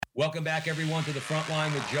Welcome back, everyone, to the front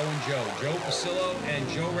line with Joe and Joe. Joe Pasillo and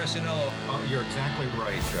Joe Resinello. You're exactly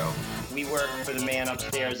right, Joe. We work for the man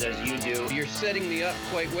upstairs as you do. You're setting me up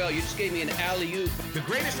quite well. You just gave me an alley-oop. The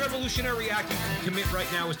greatest revolutionary act you can commit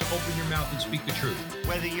right now is to open your mouth and speak the truth.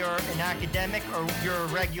 Whether you're an academic or you're a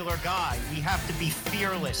regular guy, we have to be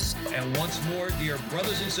fearless. And once more, dear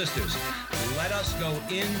brothers and sisters, let us go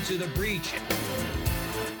into the breach.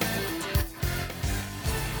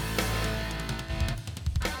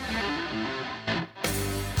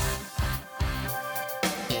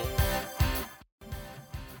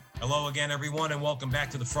 Hello again, everyone, and welcome back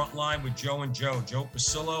to the front line with Joe and Joe. Joe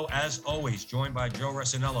Pasillo, as always, joined by Joe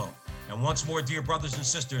Resinello. And once more, dear brothers and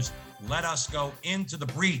sisters, let us go into the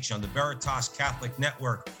breach on the Veritas Catholic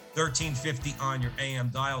Network, 1350 on your AM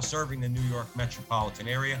dial, serving the New York metropolitan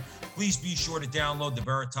area. Please be sure to download the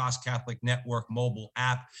Veritas Catholic Network mobile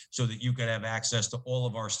app so that you can have access to all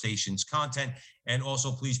of our station's content. And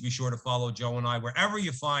also, please be sure to follow Joe and I wherever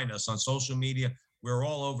you find us on social media. We're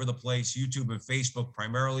all over the place, YouTube and Facebook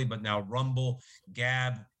primarily, but now Rumble,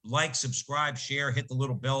 Gab. Like, subscribe, share, hit the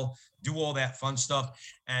little bell, do all that fun stuff.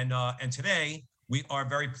 And today, we are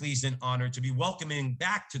very pleased and honored to be welcoming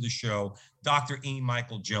back to the show Dr. E.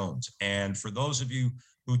 Michael Jones. And for those of you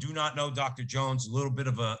who do not know Dr. Jones, a little bit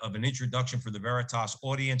of an introduction for the Veritas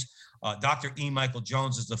audience. Dr. E. Michael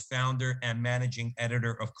Jones is the founder and managing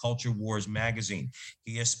editor of Culture Wars magazine.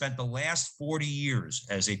 He has spent the last 40 years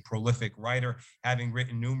as a prolific writer, having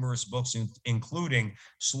written numerous books, including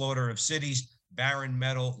Slaughter of Cities, Barren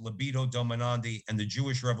Metal, Libido Dominandi, and the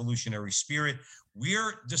Jewish Revolutionary Spirit.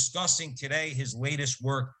 We're discussing today his latest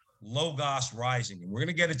work, Logos Rising. And we're going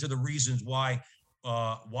to get into the reasons why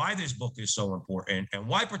this book is so important and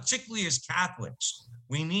why, particularly as Catholics,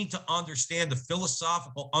 we need to understand the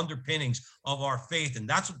philosophical underpinnings of our faith. And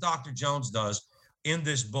that's what Dr. Jones does in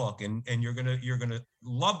this book. And you're gonna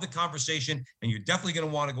love the conversation, and you're definitely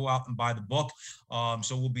gonna want to go out and buy the book.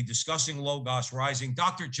 So we'll be discussing Logos Rising.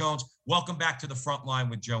 Dr. Jones, welcome back to the front line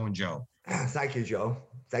with Joe and Joe. Thank you, Joe.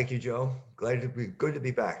 Thank you, Joe. Good to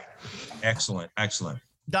be back. Excellent.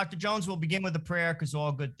 Dr. Jones will begin with a prayer because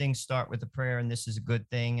all good things start with a prayer, and this is a good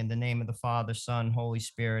thing. In the name of the Father, Son, Holy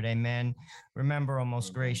Spirit, amen. Remember, O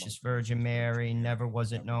most gracious Virgin Mary, never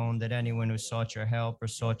was it known that anyone who sought your help or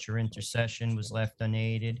sought your intercession was left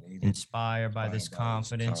unaided. Inspired by this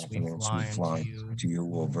confidence, we fly unto you. To you,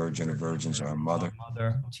 O Virgin of Virgins, our Mother.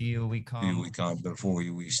 To you we come. To you we come, before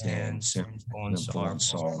you we stand, sinful and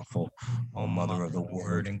sorrowful. O Mother of the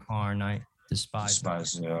Word incarnate. Despise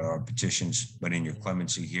our petitions, but in your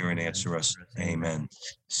clemency hear and answer us. Amen.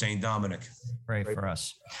 Saint Dominic, pray for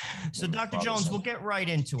us. So, Dr. Jones, we'll get right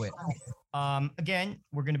into it. Again,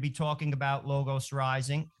 we're going to be talking about Logos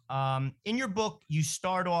Rising. In your book, you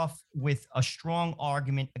start off with a strong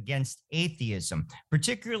argument against atheism.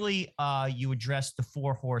 Particularly, you address the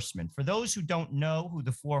Four Horsemen. For those who don't know who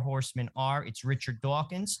the Four Horsemen are, it's Richard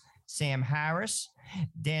Dawkins, Sam Harris,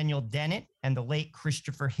 Daniel Dennett, and the late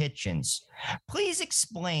Christopher Hitchens. Please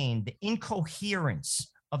explain the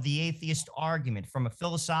incoherence of the atheist argument from a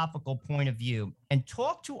philosophical point of view, and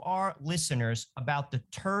talk to our listeners about the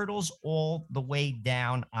turtles all the way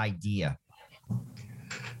down idea.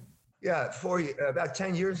 Yeah, about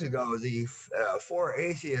 10 years ago, the four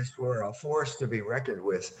atheists were a force to be reckoned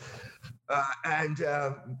with.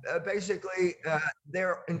 Basically,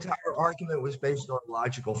 their entire argument was based on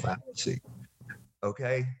logical fallacy.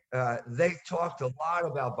 Okay? They talked a lot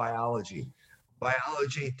about biology.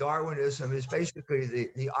 Biology, Darwinism is basically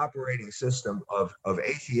the operating system of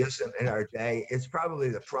atheism in our day. It's probably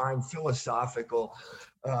the prime philosophical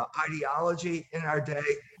ideology in our day,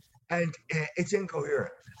 and it's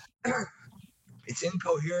incoherent. It's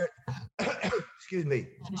incoherent, excuse me,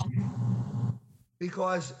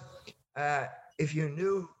 because if you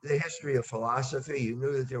knew the history of philosophy, you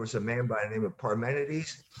knew that there was a man by the name of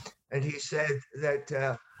Parmenides, and he said that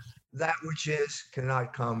that which is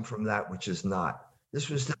cannot come from that which is not. This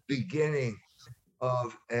was the beginning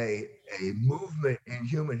of a movement in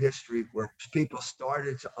human history where people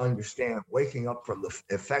started to understand, waking up from the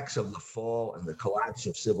effects of the fall and the collapse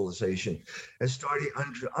of civilization, and started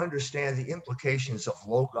to understand the implications of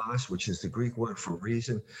logos, which is the Greek word for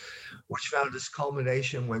reason, which found its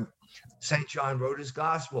culmination when St. John wrote his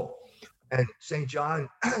gospel. And St. John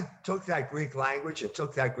took that Greek language and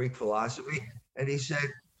took that Greek philosophy, and he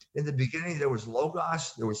said, in the beginning, there was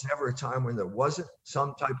logos. There was never a time when there wasn't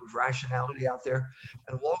some type of rationality out there.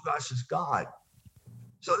 And logos is God.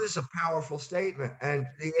 So this is a powerful statement. And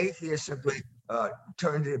the atheists simply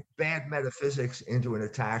turned bad metaphysics into an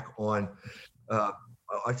attack on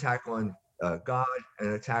God,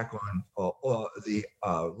 an attack on the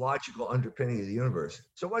logical underpinning of the universe.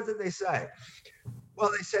 So what did they say? Well,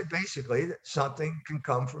 they said basically that something can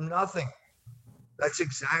come from nothing. That's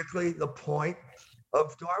exactly the point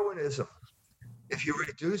of Darwinism. If you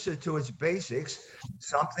reduce it to its basics,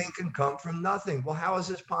 something can come from nothing. Well, how is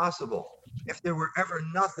this possible? If there were ever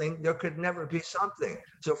nothing, there could never be something.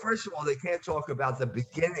 So first of all, they can't talk about the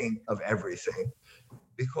beginning of everything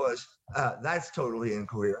because that's totally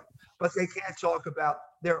incoherent. But they can't talk about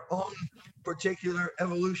their own particular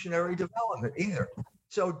evolutionary development either.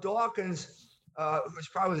 So Dawkins, who's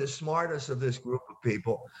probably the smartest of this group of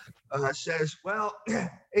people, says, well,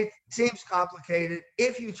 it seems complicated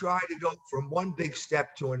if you try to go from one big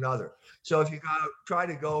step to another. So if you try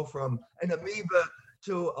to go from an amoeba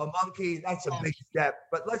to a monkey, that's a big step,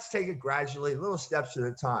 but let's take it gradually, little steps at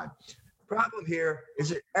a time. Problem here is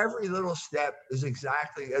that every little step is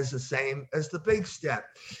exactly as the same as the big step,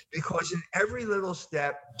 because in every little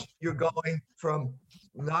step, you're going from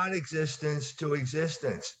non-existence to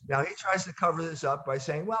existence. Now, he tries to cover this up by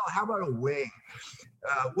saying, well, how about a wing?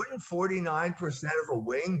 Wouldn't 49% of a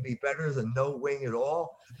wing be better than no wing at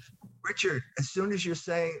all? Richard, as soon as you're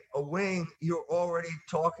saying a wing, you're already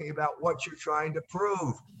talking about what you're trying to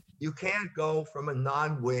prove. You can't go from a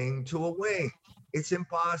non-wing to a wing. It's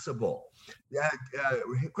impossible.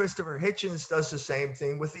 Christopher Hitchens does the same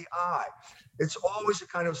thing with the eye. It's always a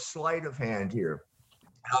kind of sleight of hand here.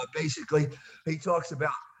 Basically, he talks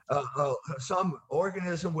about some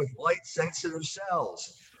organism with light-sensitive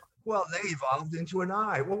cells. Well, they evolved into an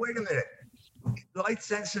eye. Well, wait a minute.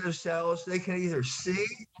 Light-sensitive cells, they can either see,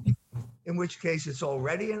 in which case it's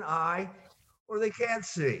already an eye, or they can't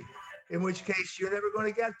see, in which case you're never going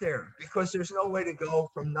to get there because there's no way to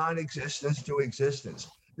go from non-existence to existence.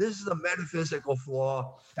 This is a metaphysical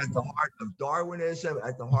flaw at the heart of Darwinism,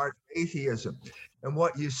 at the heart of atheism. And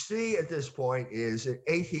what you see at this point is that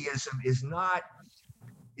atheism is not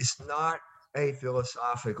a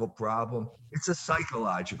philosophical problem. It's a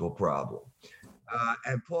psychological problem.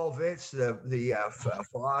 And Paul Vitz, the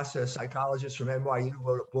philosopher, psychologist from NYU,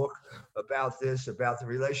 wrote a book about this, about the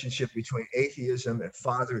relationship between atheism and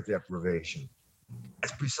father deprivation.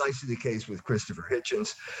 That's precisely the case with Christopher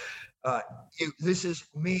Hitchens. This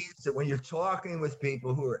means that when you're talking with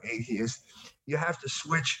people who are atheists, you have to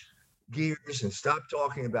switch gears and stop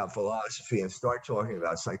talking about philosophy and start talking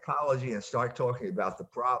about psychology and start talking about the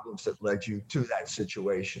problems that led you to that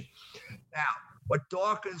situation. Now, what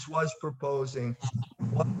Dawkins was proposing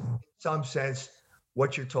was, in some sense,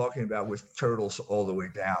 what you're talking about with turtles all the way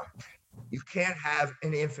down. You can't have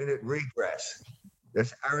an infinite regress.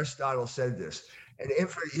 That's Aristotle said this.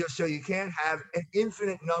 So you can't have an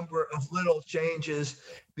infinite number of little changes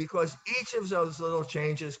because each of those little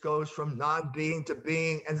changes goes from non-being to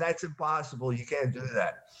being, and that's impossible. You can't do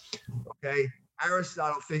that. Okay?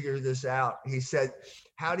 Aristotle figured this out. He said,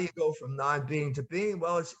 how do you go from non-being to being?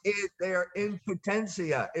 Well, they are in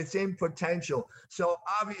potentia. It's in potential. So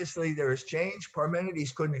obviously there is change.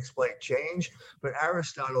 Parmenides couldn't explain change, but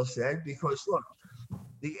Aristotle said, because look,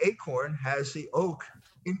 the acorn has the oak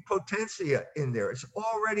in potentia in there. It's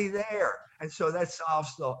already there. And so that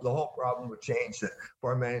solves the whole problem with change that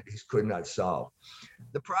Parmenides could not solve.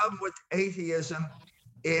 The problem with atheism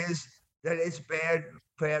is that it's bad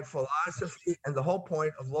philosophy, and the whole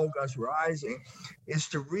point of Logos Rising is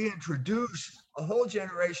to reintroduce a whole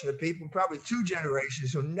generation of people, probably two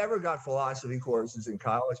generations, who never got philosophy courses in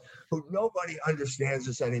college, who nobody understands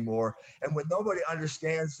this anymore. And when nobody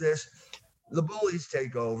understands this, the bullies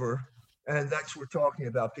take over. And that's, we're talking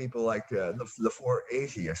about people like the four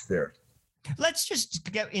atheists there. Let's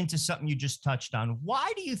just get into something you just touched on.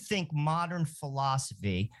 Why do you think modern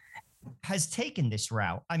philosophy has taken this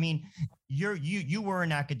route? I mean, you were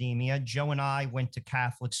in academia. Joe and I went to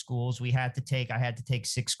Catholic schools. I had to take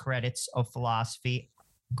 6 credits of philosophy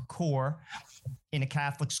core in a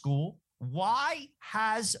Catholic school. Why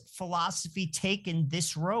has philosophy taken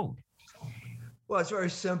this road? Well, it's very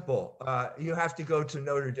simple. You have to go to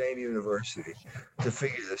Notre Dame University to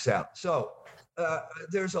figure this out. So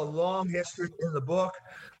there's a long history in the book.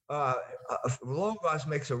 Logos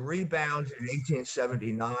makes a rebound in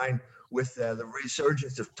 1879 with the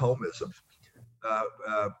resurgence of Thomism.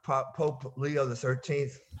 Pope Leo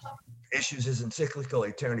XIII issues his encyclical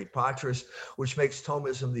Aeterni Patris, which makes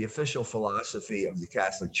Thomism the official philosophy of the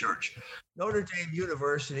Catholic Church. Notre Dame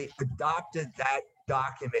University adopted that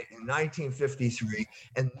document in 1953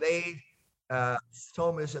 and made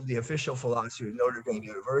Thomism the official philosophy of Notre Dame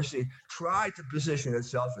University, tried to position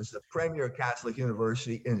itself as the premier Catholic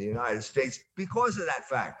university in the United States because of that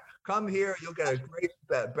fact. Come here, you'll get a great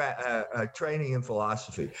training in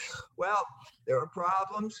philosophy. Well, there are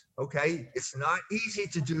problems. Okay, it's not easy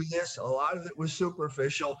to do this. A lot of it was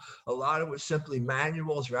superficial. A lot of it was simply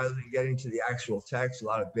manuals rather than getting to the actual text. A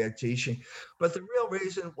lot of bad teaching. But the real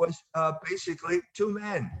reason was basically two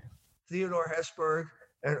men, Theodore Hesburgh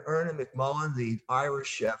and Ernest McMullen, the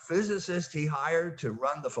Irish physicist he hired to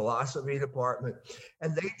run the philosophy department,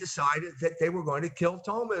 and they decided that they were going to kill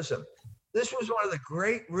Thomism. This was one of the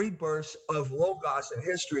great rebirths of Logos in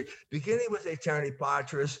history, beginning with Aeterne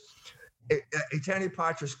Patris. Aeterne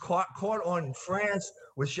Patris caught on in France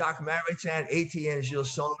with Jacques Maritain, Etienne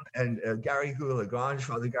Gilson, and Garrigou-Lagrange,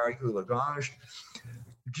 Father Garrigou-Lagrange.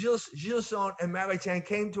 Gilson and Maritain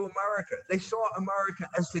came to America. They saw America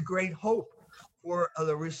as the great hope for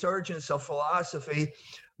the resurgence of philosophy.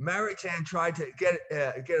 Maritain tried to get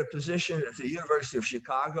a position at the University of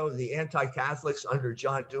Chicago. The anti-Catholics under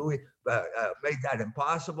John Dewey made that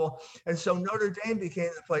impossible. And so Notre Dame became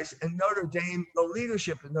the place, and Notre Dame, the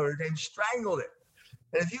leadership of Notre Dame strangled it.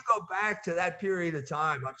 And if you go back to that period of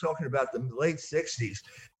time, I'm talking about the late 60s,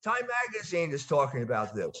 Time Magazine is talking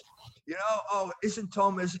about this. Isn't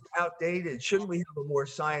Thomism outdated? Shouldn't we have a more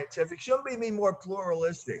scientific? Shouldn't we be more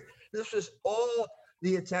pluralistic? This was all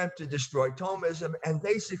the attempt to destroy Thomism, and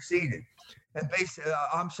they succeeded. And basically,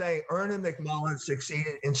 I'm saying Ernest McMullen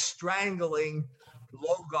succeeded in strangling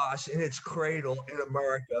Logos in its cradle in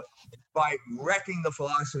America by wrecking the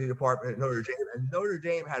philosophy department at Notre Dame. And Notre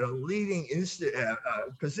Dame had a leading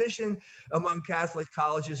position among Catholic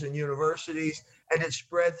colleges and universities, and it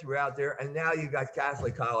spread throughout there. And now you got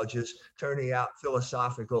Catholic colleges turning out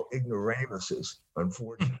philosophical ignoramuses,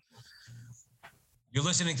 unfortunately. You're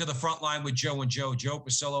listening to The Frontline with Joe and Joe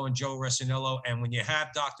Pasillo and Joe Resinello. And when you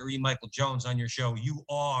have Dr. E. Michael Jones on your show, you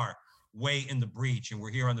are way in the breach. And we're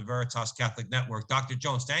here on the Veritas Catholic Network. Dr.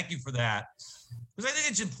 Jones, thank you for that. Because I think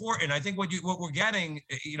it's important. I think what we're getting,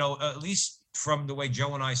 at least from the way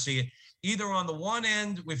Joe and I see it, either on the one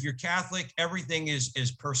end, if you're Catholic, everything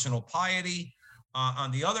is personal piety.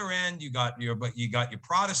 On the other end, you got your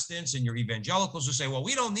Protestants and your evangelicals who say, well,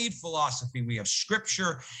 we don't need philosophy. We have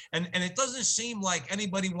scripture. And it doesn't seem like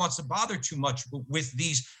anybody wants to bother too much with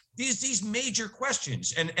these major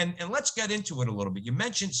questions. And let's get into it a little bit. You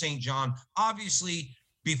mentioned St. John. Obviously,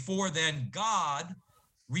 before then, God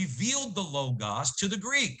revealed the Logos to the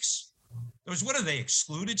Greeks. What are they,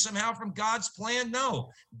 excluded somehow from God's plan?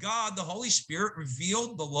 No. God, the Holy Spirit,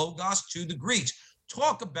 revealed the Logos to the Greeks.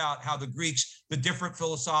 Talk about how the Greeks, the different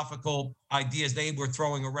philosophical ideas they were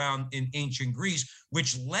throwing around in ancient Greece,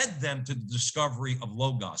 which led them to the discovery of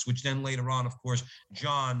Logos, which then later on, of course,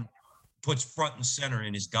 John puts front and center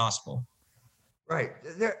in his gospel. Right.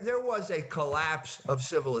 There was a collapse of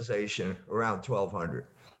civilization around 1200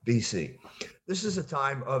 BC. This is a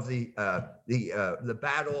time of the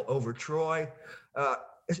battle over Troy.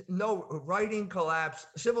 Writing collapsed,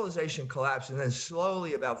 civilization collapsed, and then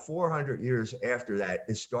slowly, about 400 years after that,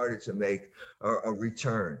 it started to make a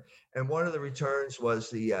return. And one of the returns was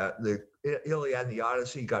the Iliad and the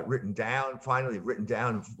Odyssey got finally written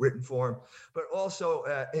down in written form, but also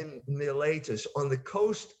in Miletus, on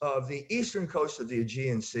the eastern coast of the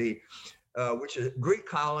Aegean Sea, which is Greek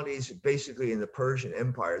colonies, basically in the Persian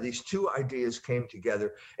Empire. These two ideas came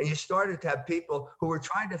together, and you started to have people who were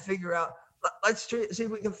trying to figure out, let's see if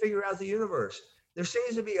we can figure out the universe. There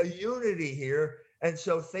seems to be a unity here. And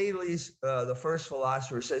so Thales, the first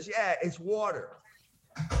philosopher, says, yeah, it's water.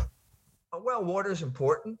 Well, water is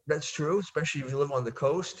important. That's true, especially if you live on the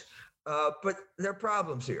coast. But there are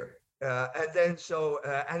problems here. And then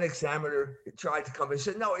Anaximander tried to come and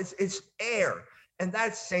said, no, it's air. And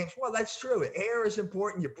that's saying, well, that's true. Air is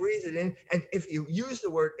important. You breathe it in. And if you use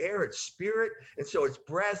the word air, it's spirit. And so it's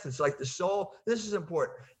breath. It's like the soul. This is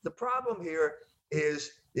important. The problem here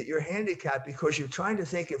is that you're handicapped because you're trying to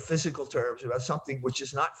think in physical terms about something which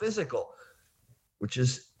is not physical, which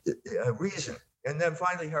is reason. And then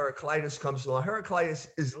finally, Heraclitus comes along. Heraclitus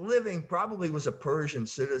probably was a Persian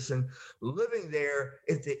citizen, living there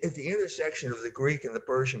at the intersection of the Greek and the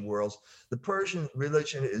Persian worlds. The Persian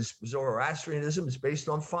religion is Zoroastrianism. It's based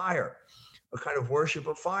on fire, a kind of worship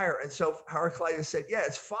of fire. And so Heraclitus said, yeah,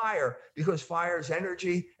 it's fire, because fire is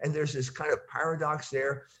energy. And there's this kind of paradox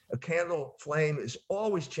there. A candle flame is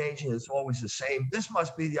always changing. It's always the same. This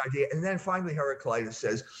must be the idea. And then finally, Heraclitus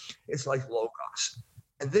says, it's like Logos.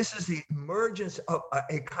 And this is the emergence of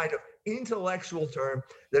a kind of intellectual term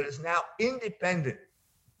that is now independent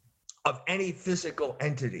of any physical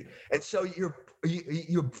entity. And so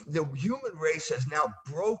the human race has now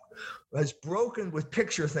broken with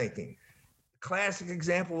picture thinking. classic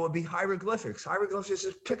example would be hieroglyphics. Hieroglyphics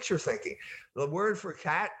is picture thinking. The word for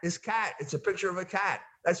cat is cat. It's a picture of a cat.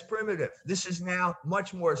 That's primitive. This is now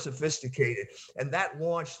much more sophisticated. And that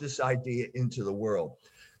launched this idea into the world.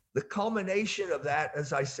 The culmination of that,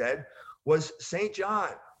 as I said, was St. John.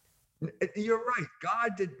 You're right.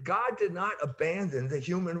 God did not abandon the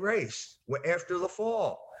human race after the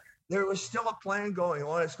fall. There was still a plan going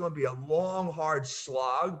on. It's going to be a long, hard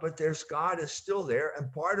slog, but God is still there.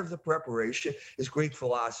 And part of the preparation is Greek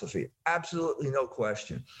philosophy. Absolutely no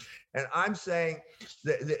question. And I'm saying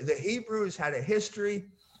that the Hebrews had a history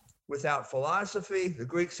without philosophy. The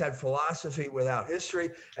Greeks had philosophy without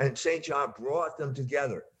history. And St. John brought them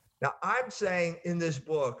together. Now, I'm saying in this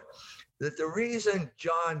book that the reason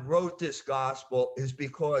John wrote this gospel is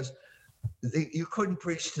because you couldn't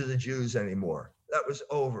preach to the Jews anymore. That was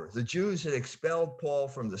over. The Jews had expelled Paul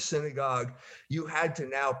from the synagogue. You had to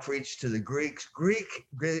now preach to the Greeks. Greek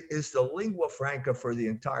is the lingua franca for the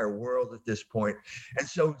entire world at this point. And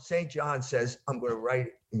so St. John says, I'm going to write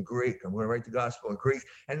in Greek. I'm going to write the gospel in Greek.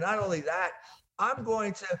 And not only that, I'm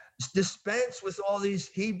going to dispense with all these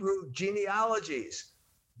Hebrew genealogies.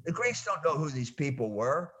 The Greeks don't know who these people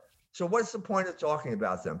were. So what's the point of talking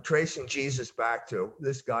about them? Tracing Jesus back to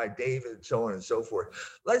this guy, David, and so on and so forth.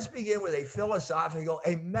 Let's begin with a philosophical,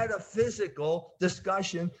 a metaphysical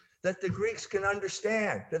discussion that the Greeks can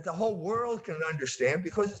understand, that the whole world can understand,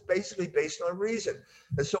 because it's basically based on reason.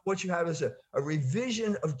 And so what you have is a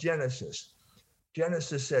revision of Genesis.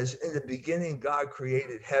 Genesis says, in the beginning, God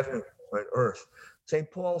created heaven and earth. St.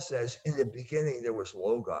 Paul says, in the beginning, there was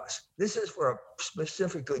Logos. This is for a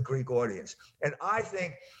specifically Greek audience. And I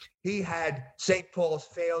think he had St. Paul's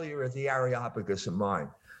failure at the Areopagus in mind.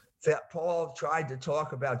 Paul tried to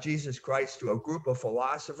talk about Jesus Christ to a group of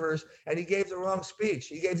philosophers, and he gave the wrong speech.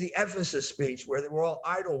 He gave the Ephesus speech where they were all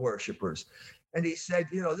idol worshipers. And he said,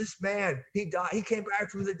 this man, he died, he came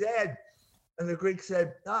back from the dead. And the Greeks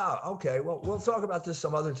said, okay, well, we'll talk about this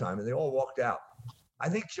some other time. And they all walked out. I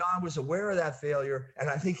think John was aware of that failure. And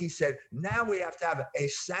I think he said, now we have to have a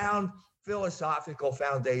sound philosophical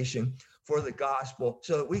foundation for the gospel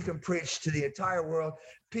so that we can preach to the entire world,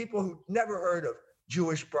 people who never heard of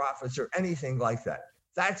Jewish prophets or anything like that.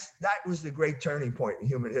 That was the great turning point in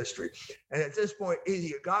human history. And at this point, either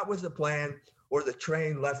you got with the plan or the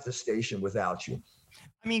train left the station without you.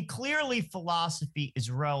 I mean, clearly philosophy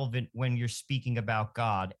is relevant when you're speaking about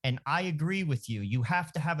God. And I agree with you. You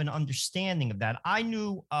have to have an understanding of that. I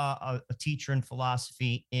knew a teacher in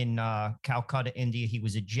philosophy in Calcutta, India. He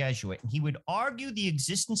was a Jesuit, and he would argue the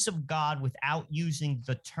existence of God without using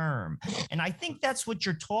the term. And I think that's what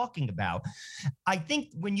you're talking about. I think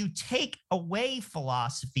when you take away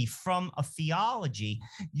philosophy from a theology,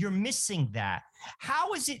 you're missing that.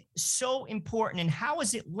 How is it so important, and how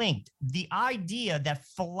is it linked? The idea that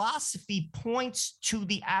philosophy points to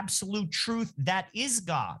the absolute truth that is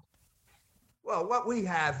God. Well, what we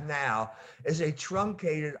have now is a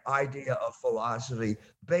truncated idea of philosophy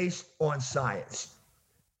based on science.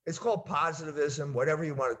 It's called positivism, whatever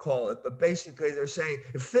you want to call it. But basically, they're saying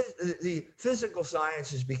the physical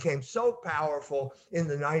sciences became so powerful in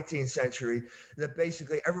the 19th century that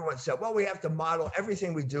basically everyone said, well, we have to model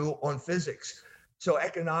everything we do on physics. So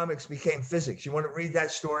economics became physics. You want to read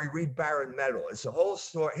that story? Read Baron Metal. It's a whole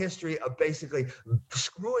history of basically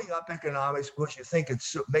screwing up economics because you think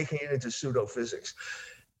it's making it into pseudo-physics.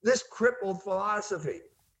 This crippled philosophy.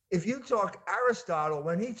 If you talk Aristotle,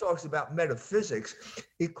 when he talks about metaphysics,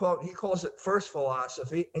 he calls it first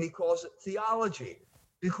philosophy, and he calls it theology,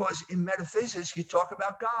 because in metaphysics, you talk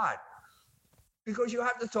about God. Because you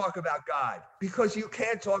have to talk about God, because you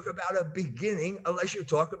can't talk about a beginning unless you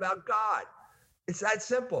talk about God. It's that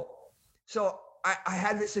simple. So I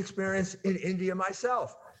had this experience in India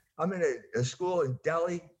myself. I'm in a school in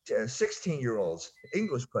Delhi, 16-year-olds,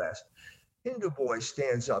 English class. Hindu boy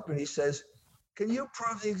stands up and he says, can you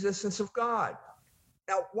prove the existence of God?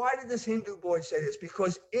 Now, why did this Hindu boy say this?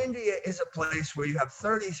 Because India is a place where you have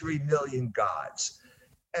 33 million gods.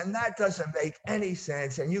 And that doesn't make any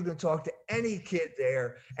sense. And you can talk to any kid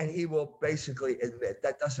there, and he will basically admit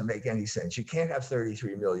that doesn't make any sense. You can't have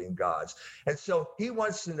 33 million gods. And so he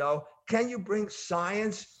wants to know, can you bring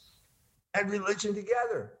science and religion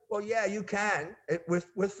together? Well, yeah, you can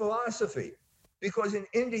with philosophy, because in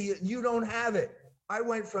India, you don't have it. I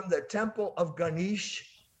went from the temple of Ganesh,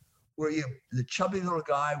 where the chubby little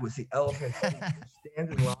guy with the elephant stand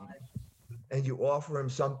in line, and you offer him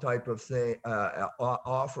some type of thing,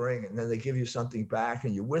 offering, and then they give you something back,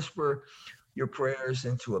 and you whisper your prayers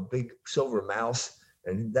into a big silver mouse,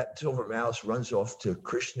 and that silver mouse runs off to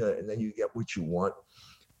Krishna, and then you get what you want.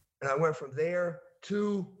 And I went from there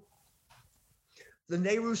to the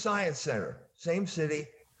Nehru Science Center. same city.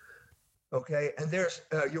 Okay, and there's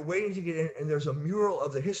you're waiting to get in, and there's a mural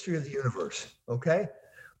of the history of the universe. Okay,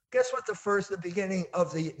 guess what the beginning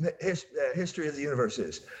of the history of the universe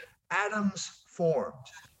is? Atoms formed.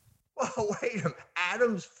 Well, wait a minute,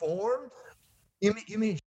 atoms formed? You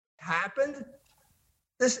mean happened?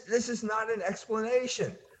 This is not an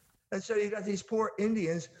explanation. And so you got these poor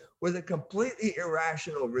Indians with a completely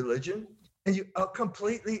irrational religion and a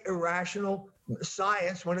completely irrational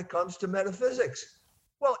science when it comes to metaphysics.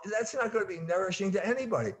 Well, that's not going to be nourishing to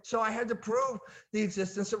anybody. So I had to prove the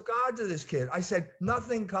existence of God to this kid. I said,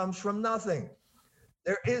 nothing comes from nothing.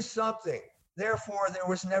 There is something. Therefore, there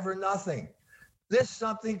was never nothing. This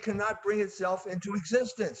something cannot bring itself into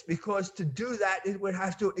existence because to do that, it would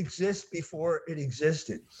have to exist before it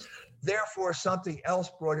existed. Therefore, something else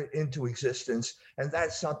brought it into existence, and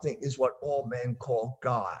that something is what all men call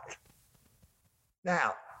God.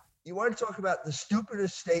 Now, you want to talk about the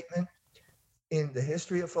stupidest statement in the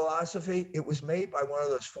history of philosophy? It was made by one of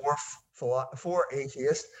those four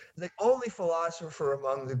atheists, the only philosopher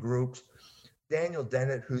among the groups, Daniel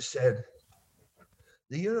Dennett, who said,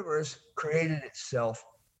 the universe created itself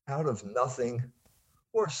out of nothing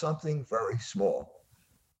or something very small.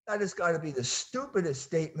 That has got to be the stupidest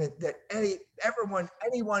statement that anyone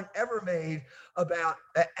ever made about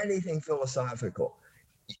anything philosophical.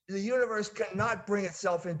 The universe cannot bring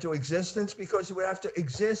itself into existence because it would have to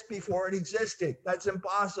exist before it existed. That's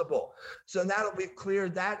impossible. So now that we've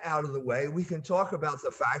cleared that out of the way, we can talk about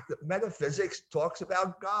the fact that metaphysics talks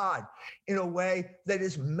about God in a way that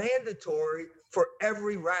is mandatory for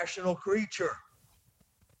every rational creature.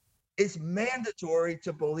 It's mandatory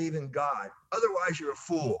to believe in God. Otherwise, you're a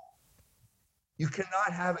fool. You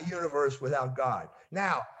cannot have a universe without God.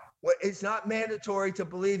 Now, it's not mandatory to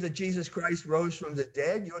believe that Jesus Christ rose from the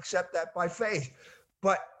dead. You accept that by faith.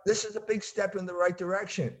 But this is a big step in the right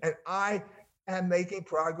direction. And I am making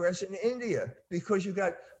progress in India because you've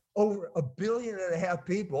got over 1.5 billion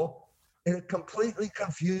people in a completely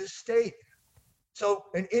confused state. So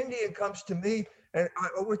an Indian comes to me and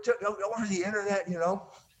over the internet,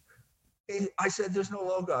 I said, there's no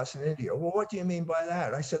logos in India. Well, what do you mean by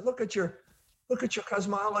that? I said, look at your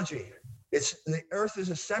cosmology. The earth is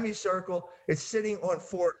a semicircle. It's sitting on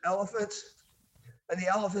 4 elephants and the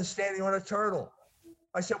elephant's standing on a turtle.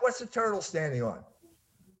 I said, what's the turtle standing on?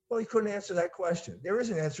 Well, he couldn't answer that question. There is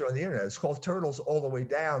an answer on the internet. It's called turtles all the way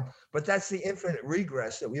down, but that's the infinite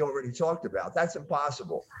regress that we already talked about. That's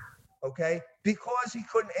impossible. Okay. Because he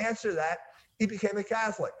couldn't answer that, he became a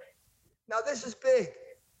Catholic. Now this is big.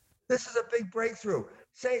 This is a big breakthrough.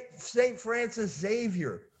 Saint Francis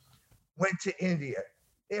Xavier went to India.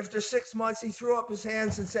 After 6 months, he threw up his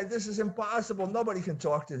hands and said, this is impossible. Nobody can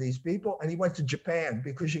talk to these people. And he went to Japan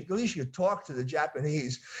because at least you could talk to the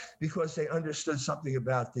Japanese because they understood something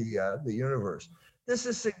about the universe. This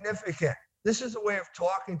is significant. This is a way of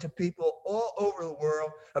talking to people all over the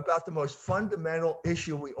world about the most fundamental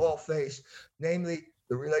issue we all face, namely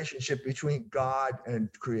the relationship between God and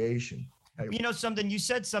creation. You know something, you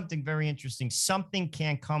said something very interesting. Something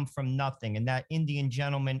can't come from nothing. And that Indian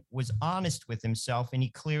gentleman was honest with himself, and he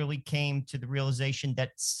clearly came to the realization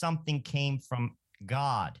that something came from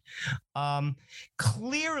God.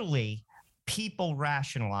 Clearly, people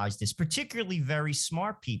rationalize this, particularly very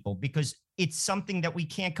smart people, because it's something that we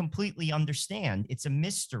can't completely understand. It's a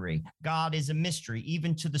mystery. God is a mystery,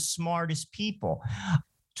 even to the smartest people.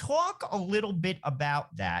 Talk a little bit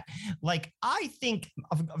about that. Like, I think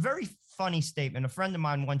a very funny statement. A friend of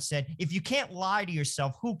mine once said, if you can't lie to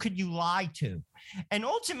yourself, who could you lie to? And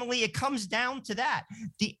ultimately, it comes down to that.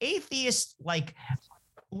 The atheist,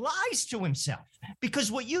 lies to himself because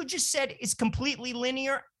what you just said is completely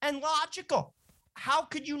linear and logical. How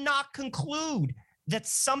could you not conclude that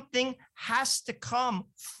something has to come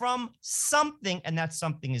from something, and that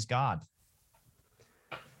something is God?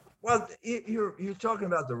 Well, you're talking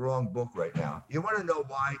about the wrong book right now. You want to know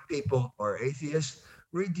why people are atheists?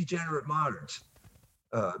 Read Degenerate Moderns.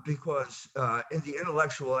 Because in the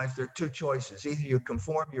intellectual life, there are 2 choices. Either you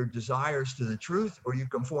conform your desires to the truth or you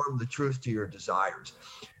conform the truth to your desires.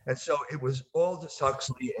 And so it was Aldous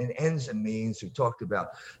Huxley and Ends and Means who talked about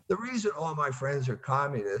the reason all my friends are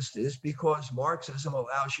communists is because Marxism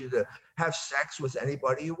allows you to have sex with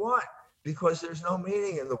anybody you want because there's no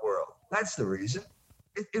meaning in the world. That's the reason.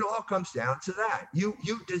 It all comes down to that. You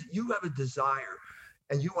have a desire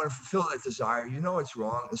and you want to fulfill that desire. You know it's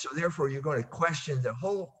wrong. And so therefore, you're going to question the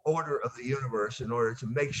whole order of the universe in order to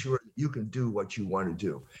make sure that you can do what you want to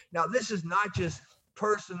do. Now, this is not just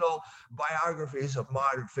personal biographies of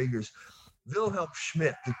modern figures. Wilhelm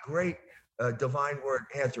Schmidt, the great divine word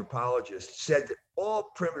anthropologist, said that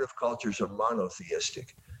all primitive cultures are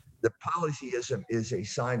monotheistic. The polytheism is a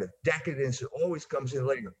sign of decadence. It always comes in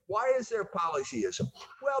later. Why is there polytheism?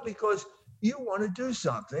 Well, because you want to do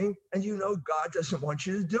something and you know God doesn't want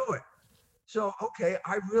you to do it. So, okay,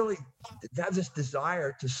 I really have this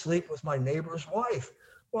desire to sleep with my neighbor's wife.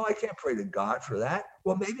 Well, I can't pray to God for that.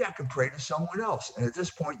 Well, maybe I can pray to someone else. And at this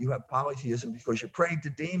point, you have polytheism because you're praying to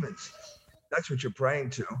demons. That's what you're praying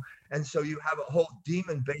to. And so you have a whole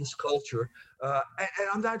demon-based culture. And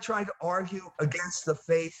I'm not trying to argue against the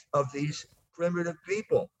faith of these primitive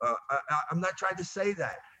people. I'm not trying to say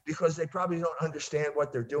that, because they probably don't understand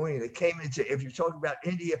what they're doing. They came into, if you're talking about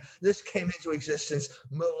India, this came into existence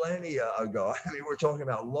millennia ago. I mean, we're talking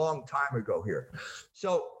about a long time ago here.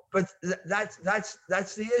 So, but that's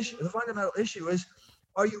the issue. The fundamental issue is,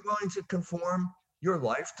 are you willing to conform your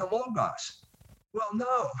life to Logos? Well,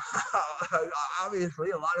 no. Obviously,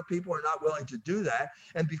 a lot of people are not willing to do that.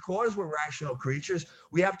 And because we're rational creatures,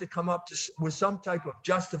 we have to come up with some type of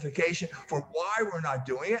justification for why we're not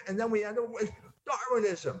doing it. And then we end up with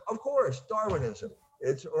Darwinism. Of course, Darwinism.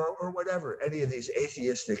 Or whatever, any of these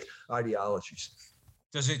atheistic ideologies.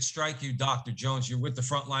 Does it strike you, Dr. Jones? You're with the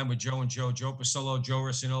front line with Joe and Joe Pasillo, Joe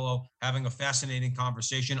Rossinello, having a fascinating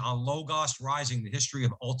conversation on Logos Rising, the history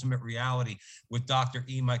of ultimate reality with Dr.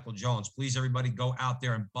 E. Michael Jones. Please, everybody, go out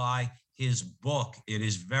there and buy his book. It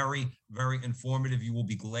is very, very informative. You will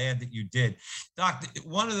be glad that you did. Doctor,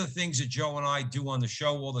 one of the things that Joe and I do on the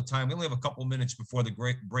show all the time, we only have a couple minutes before the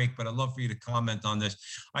great break, but I'd love for you to comment on this.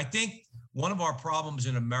 I think one of our problems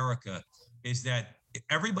in America is that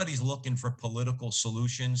everybody's looking for political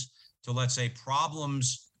solutions to, let's say,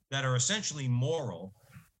 problems that are essentially moral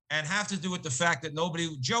and have to do with the fact that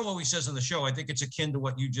Joe always says on the show, I think it's akin to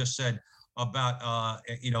what you just said about,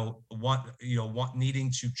 needing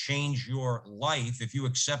to change your life. If you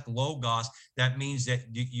accept Logos, that means that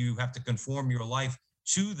you have to conform your life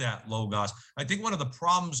to that Logos. I think one of the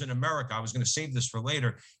problems in America, I was going to save this for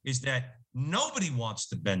later, is that nobody wants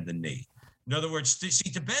to bend the knee. In other words,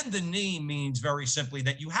 to bend the knee means very simply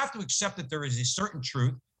that you have to accept that there is a certain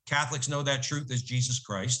truth. Catholics know that truth is Jesus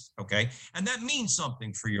Christ, okay? And that means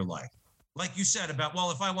something for your life. Like you said about, well,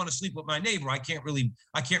 if I want to sleep with my neighbor, I can't really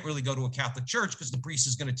go to a Catholic church because the priest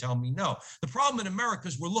is going to tell me no. The problem in America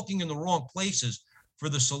is we're looking in the wrong places for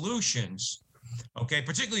the solutions, okay,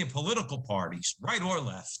 particularly in political parties, right or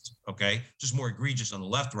left, okay, just more egregious on the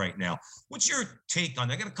left right now. What's your take on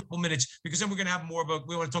that? I got a couple minutes because then we're going to have more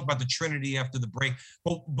we want to talk about the Trinity after the break,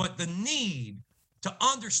 but the need to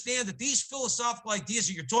understand that these philosophical ideas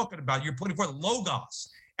that you're talking about, you're putting forth Logos,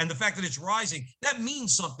 and the fact that it's rising, that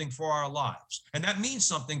means something for our lives, and that means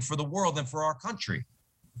something for the world and for our country.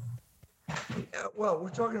 Yeah, well, we're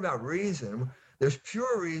talking about reason. There's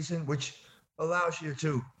pure reason, which allows you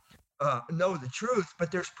to know the truth,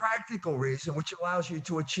 but there's practical reason, which allows you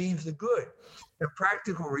to achieve the good. And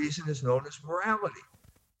practical reason is known as morality.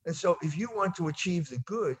 And so if you want to achieve the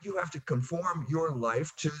good, you have to conform your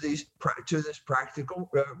life to this practical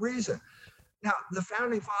reason. Now, the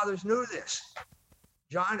founding fathers knew this.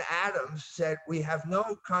 John Adams said, we have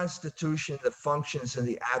no constitution that functions in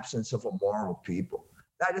the absence of a moral people.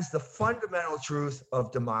 That is the fundamental truth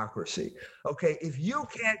of democracy. Okay, if you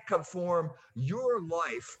can't conform your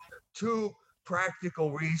life to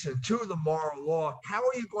practical reason, to the moral law, how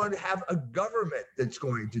are you going to have a government that's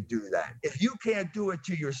going to do that? If you can't do it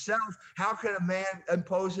to yourself, how can a man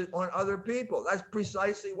impose it on other people? That's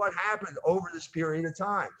precisely what happened over this period of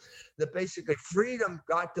time. That basically freedom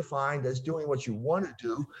got defined as doing what you want to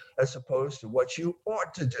do as opposed to what you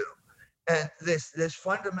ought to do. And this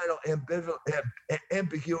fundamental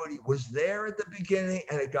ambiguity was there at the beginning,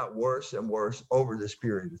 and it got worse and worse over this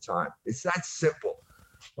period of time. It's that simple.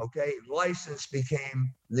 Okay, license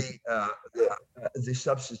became the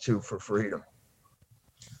substitute for freedom.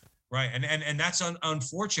 Right, and that's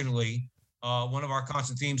unfortunately one of our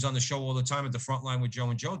constant themes on the show all the time at the front line with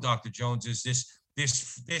Joe and Joe, Dr. Jones, is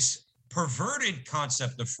this perverted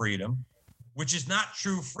concept of freedom, which is not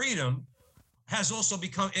true freedom, has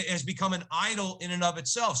become an idol in and of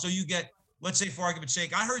itself. So you get, let's say, for argument's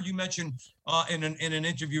sake, I heard you mention in an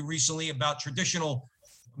interview recently about traditional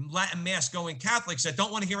Latin mass going Catholics that don't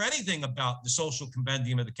want to hear anything about the social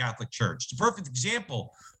compendium of the Catholic Church. It's a perfect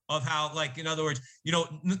example of how, like, in other words,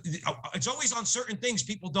 it's always on certain things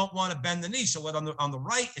people don't want to bend the knee. So on the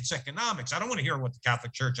right, it's economics. I don't want to hear what the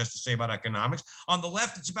Catholic Church has to say about economics. On the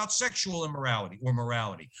left, it's about sexual immorality or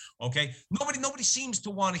morality. Okay, nobody seems to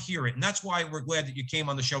want to hear it, and that's why we're glad that you came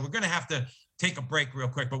on the show. We're going to have to take a break real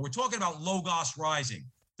quick, but we're talking about Logos Rising.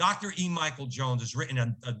 Dr. E. Michael Jones has written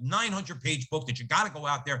a 900-page book that you got to go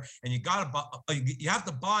out there and you have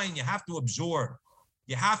to buy and you have to absorb.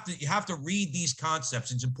 You have to read these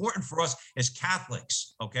concepts. It's important for us as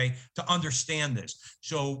Catholics, okay, to understand this.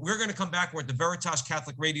 So we're going to come back. We're at the Veritas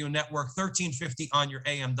Catholic Radio Network, 1350 on your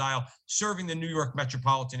AM dial, serving the New York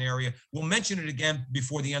metropolitan area. We'll mention it again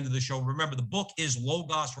before the end of the show. Remember, the book is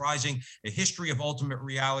Logos Rising, A History of Ultimate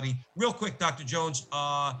Reality. Real quick, Dr. Jones,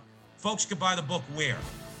 folks can buy the book where?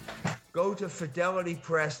 Go to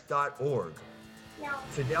fidelitypress.org.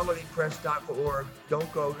 fidelitypress.org.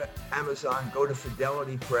 Don't go to Amazon. Go to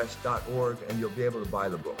fidelitypress.org, and you'll be able to buy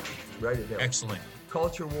the book. Right there. Excellent.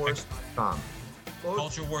 Culturewars.com.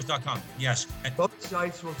 Culturewars.com. Yes. Both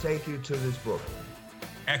sites will take you to this book.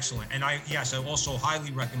 Excellent. And I also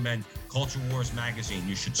highly recommend Culture Wars magazine.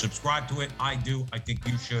 You should subscribe to it. I do. I think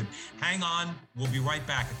you should. Hang on. We'll be right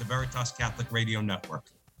back at the Veritas Catholic Radio Network.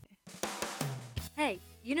 Hey,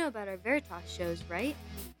 you know about our Veritas shows, right?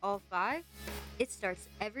 All 5? It starts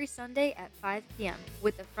every Sunday at 5 p.m.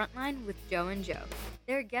 with The Frontline with Joe and Joe.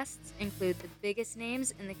 Their guests include the biggest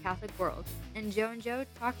names in the Catholic world, and Joe and Joe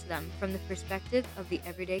talk to them from the perspective of the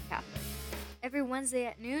everyday Catholic. Every Wednesday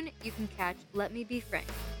at noon, you can catch Let Me Be Frank.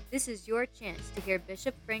 This is your chance to hear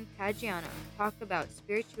Bishop Frank Caggiano talk about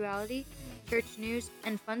spirituality, church news,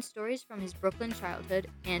 and fun stories from his Brooklyn childhood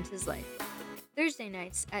and his life. Thursday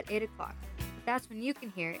nights at 8 o'clock. That's when you can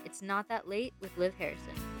hear It's Not That Late with Liv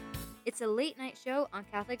Harrison. It's a late-night show on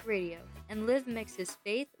Catholic radio, and Liv mixes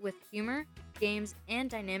faith with humor, games, and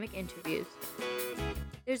dynamic interviews.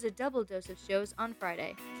 There's a double dose of shows on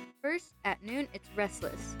Friday. First, at noon, it's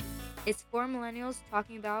Restless. It's 4 millennials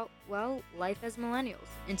talking about, well, life as millennials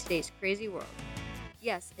in today's crazy world.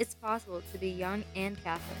 Yes, it's possible to be young and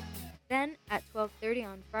Catholic. Then, at 12:30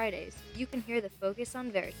 on Fridays, you can hear The Focus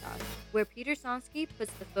on Veritas, where Peter Sonsky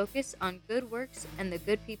puts the focus on good works and the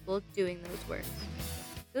good people doing those works.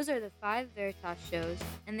 Those are the 5 Veritas shows,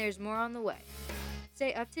 and there's more on the way.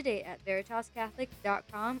 Stay up to date at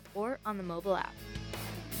veritascatholic.com or on the mobile app.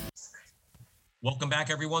 Welcome back,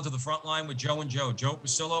 everyone, to the Frontline with Joe and Joe. Joe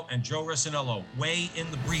Pasillo and Joe Resinello, way in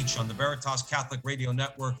the breach on the Veritas Catholic Radio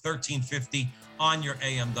Network, 1350 on your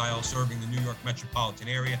AM dial, serving the New York metropolitan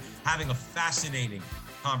area. Having a fascinating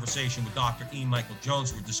conversation with Dr. E. Michael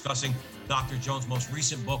Jones. We're discussing Dr. Jones' most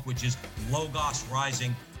recent book, which is Logos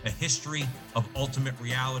Rising, A History of Ultimate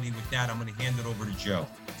Reality. With that, I'm going to hand it over to Joe.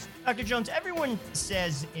 Dr. Jones, everyone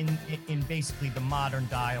says in basically the modern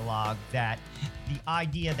dialogue that the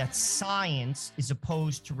idea that science is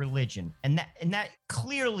opposed to religion, and that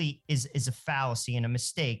clearly is a fallacy and a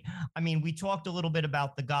mistake. I mean, we talked a little bit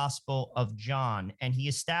about the Gospel of John, and he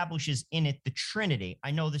establishes in it the Trinity.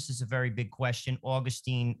 I know this is a very big question.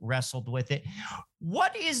 Augustine wrestled with it.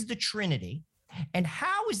 What is the Trinity? And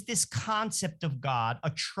how is this concept of God, a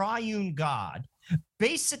triune God,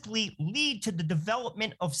 basically lead to the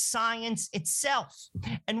development of science itself?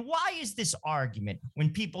 And why is this argument, when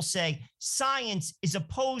people say science is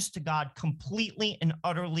opposed to God, completely and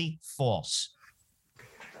utterly false?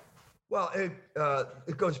 Well,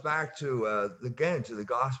 it goes back to, again, to the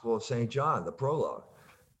Gospel of St. John, the prologue.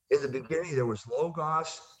 In the beginning, there was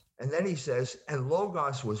Logos, and then he says, and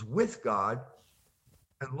Logos was with God,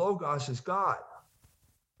 and Logos is God.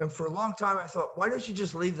 And for a long time, I thought, why don't you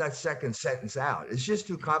just leave that second sentence out? It's just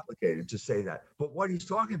too complicated to say that. But what he's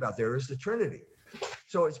talking about there is the Trinity.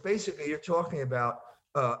 So it's basically, you're talking about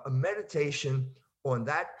a meditation on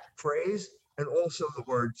that phrase and also the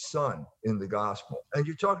word son in the gospel. And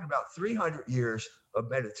you're talking about 300 years of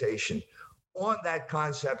meditation on that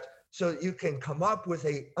concept so that you can come up with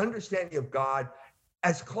an understanding of God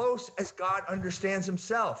as close as God understands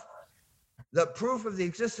himself. The proof of the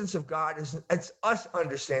existence of God it's us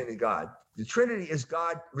understanding God. The Trinity is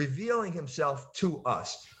God revealing himself to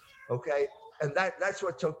us, okay? And that's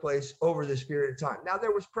what took place over this period of time. Now,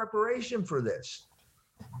 there was preparation for this.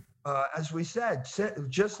 As we said,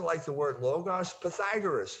 just like the word Logos,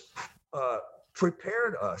 Pythagoras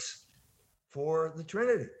prepared us for the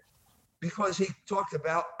Trinity because he talked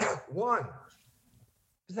about one.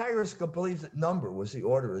 Pythagoras could believe that number was the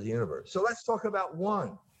order of the universe. So let's talk about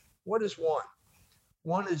one. What is one?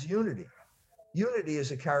 One is unity. Unity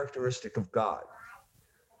is a characteristic of God.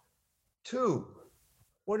 2.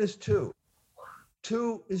 What is 2?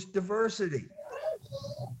 2 is diversity.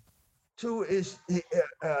 2 is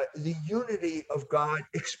the unity of God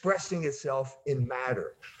expressing itself in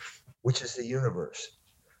matter, which is the universe.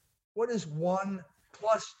 What is 1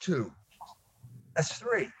 plus 2? That's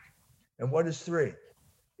 3. And what is 3?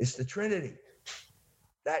 It's the Trinity.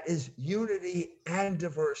 That is unity and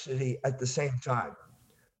diversity at the same time.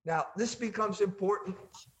 Now, this becomes important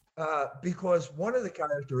because one of the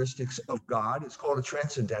characteristics of God, it's called a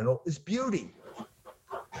transcendental, is beauty.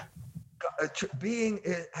 being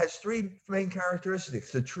has three main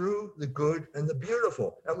characteristics: the true, the good, and the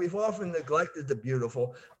beautiful. And we've often neglected the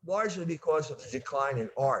beautiful, largely because of the decline in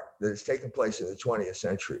art that has taken place in the 20th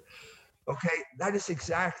century. Okay, that is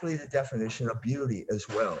exactly the definition of beauty as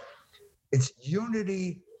well. It's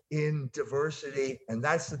unity in diversity, and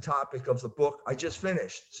that's the topic of the book I just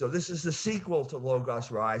finished. So this is the sequel to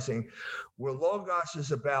Logos Rising, where Logos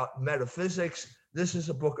is about metaphysics. This is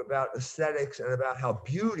a book about aesthetics and about how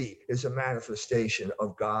beauty is a manifestation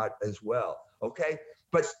of God as well. Okay,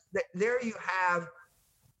 but there you have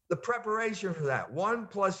the preparation for that. 1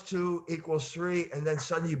 + 2 = 3, and then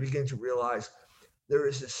suddenly you begin to realize there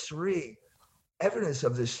is this three, evidence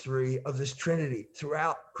of this three, of this Trinity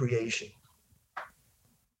throughout creation.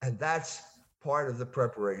 And that's part of the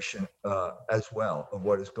preparation as well of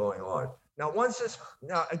what is going on. Now,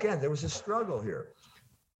 again, there was a struggle here.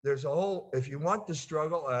 There's a whole, if you want the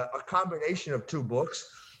struggle, a combination of two books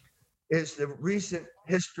is the recent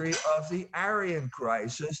history of the Aryan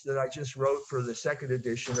crisis that I just wrote for the second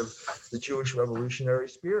edition of the Jewish Revolutionary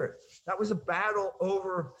Spirit. That was a battle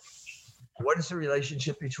over what is the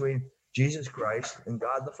relationship between Jesus Christ and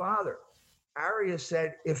God the Father. Arius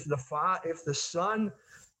said if the Son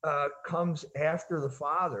comes after the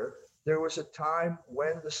Father, there was a time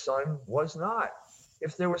when the Son was not.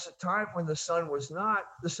 If there was a time when the Son was not,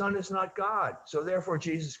 the Son is not God. So therefore,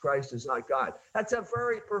 Jesus Christ is not God. That's a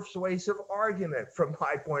very persuasive argument from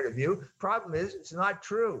my point of view. Problem is, it's not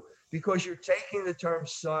true, because you're taking the term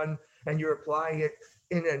Son and you're applying it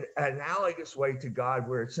in an analogous way to God,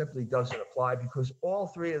 where it simply doesn't apply, because all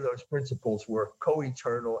three of those principles were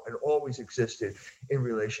co-eternal and always existed in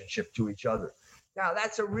relationship to each other. Now,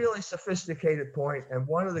 that's a really sophisticated point, and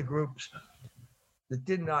one of the groups that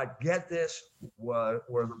did not get this were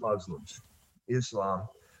the Muslims. Islam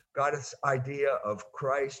got its idea of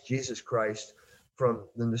Christ, Jesus Christ, from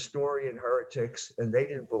the Nestorian heretics, and they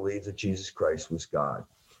didn't believe that Jesus Christ was God.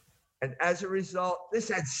 And as a result, this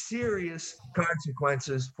had serious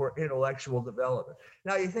consequences for intellectual development.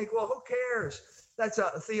 Now you think, well, who cares? That's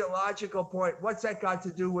a theological point. What's that got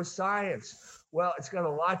to do with science? Well, it's got a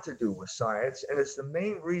lot to do with science, and it's the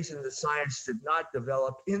main reason that science did not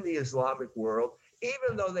develop in the Islamic world,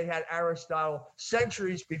 even though they had Aristotle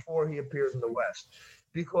centuries before he appeared in the West.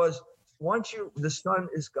 Because the Son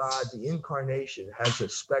is God, the incarnation has a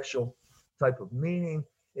special type of meaning.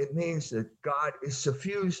 It means that God is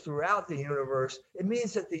suffused throughout the universe. It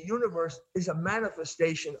means that the universe is a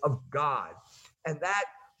manifestation of God, and that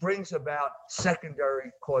brings about secondary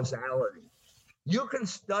causality. You can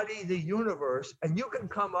study the universe and you can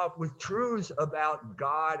come up with truths about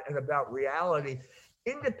God and about reality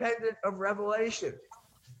independent of revelation.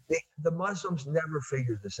 The Muslims never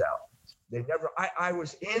figured this out. They never. I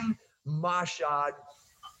was in Mashhad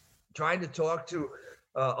trying to talk to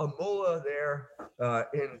a mullah there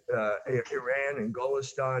in Iran and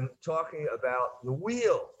Golestan, talking about the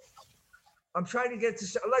wheel. I'm trying to get to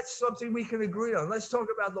something we can agree on. Let's talk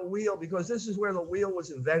about the wheel, because this is where the wheel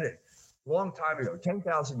was invented a long time ago,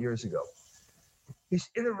 10,000 years ago. He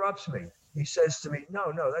interrupts me. He says to me,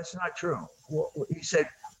 no, that's not true. Well, he said,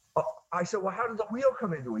 I said, well, how did the wheel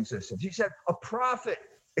come into existence? He said, a prophet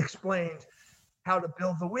explained how to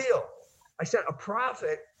build the wheel. I said, a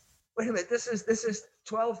prophet? Wait a minute, this is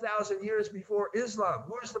 12,000 years before Islam.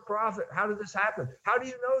 Who's the prophet? How did this happen? How do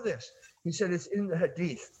you know this? He said, it's in the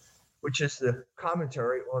Hadith, which is the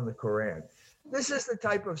commentary on the Quran. This is the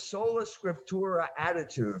type of sola scriptura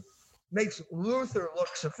attitude, makes Luther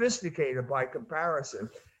look sophisticated by comparison,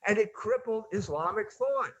 and it crippled Islamic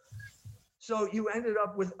thought. So you ended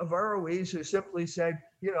up with Averroes, who simply said,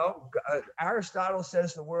 Aristotle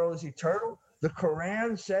says the world is eternal. The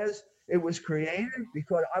Quran says it was created,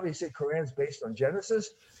 because obviously Quran is based on Genesis.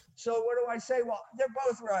 So what do I say? Well, they're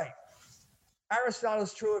both right.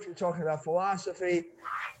 Aristotle's true if you're talking about philosophy.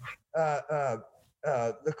 The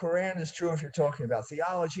Quran is true if you're talking about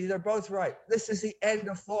theology. They're both right. This is the end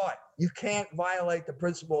of thought. You can't violate the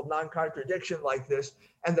principle of non-contradiction like this.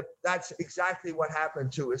 And that's exactly what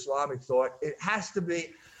happened to Islamic thought. It has to be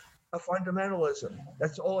a fundamentalism.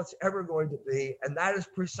 That's all it's ever going to be. And that is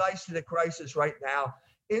precisely the crisis right now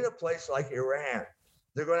in a place like Iran.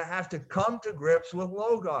 They're going to have to come to grips with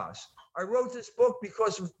Logos. I wrote this book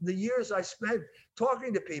because of the years I spent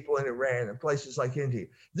talking to people in Iran and places like India.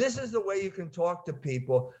 This is the way you can talk to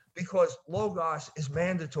people, because Logos is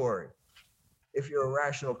mandatory if you're a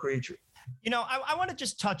rational creature. I want to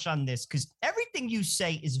just touch on this, because everything you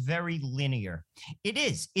say is very linear.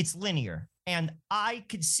 It's linear. And I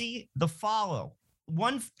could see the follow.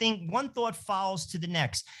 One thought follows to the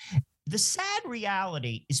next. The sad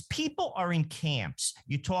reality is people are in camps.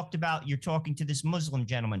 You're talking to this Muslim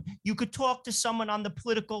gentleman. You could talk to someone on the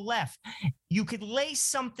political left. You could lay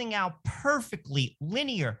something out perfectly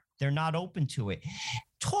linear. They're not open to it.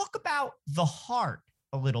 Talk about the heart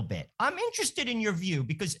a little bit. I'm interested in your view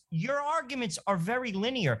because your arguments are very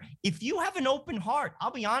linear. If you have an open heart,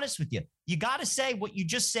 I'll be honest with you, you got to say what you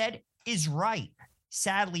just said is right.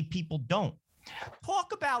 Sadly, people don't.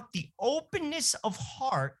 Talk about the openness of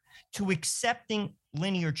heart to accepting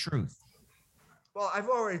linear truth. Well, I've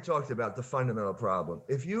already talked about the fundamental problem.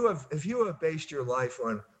 If you have based your life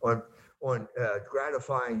on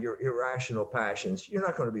gratifying your irrational passions, you're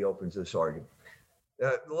not going to be open to this argument.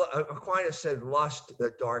 Aquinas said, "Lust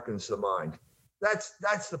that darkens the mind."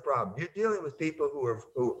 That's the problem. You're dealing with people who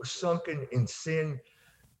are sunken in sin,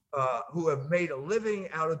 who have made a living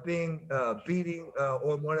out of being beating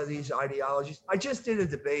on one of these ideologies. I just did a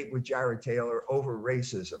debate with Jared Taylor over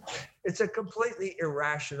racism. It's a completely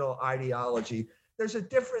irrational ideology. There's a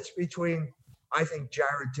difference between, I think,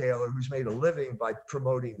 Jared Taylor, who's made a living by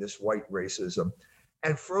promoting this white racism,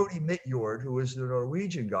 and Frode Midtjord, who was the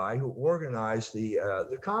Norwegian guy who organized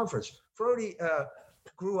the conference. Frode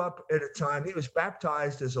grew up at a time, he was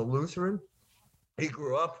baptized as a Lutheran. He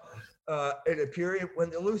grew up in a period when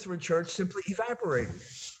the Lutheran Church simply evaporated.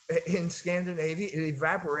 In Scandinavia, it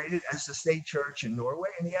evaporated as the state church in Norway,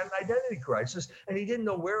 and he had an identity crisis, and he didn't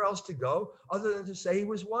know where else to go other than to say he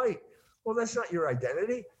was white. Well, that's not your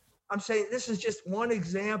identity. I'm saying this is just one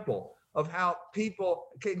example of how people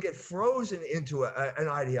can get frozen into an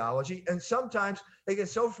ideology, and sometimes they get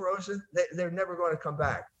so frozen that they're never going to come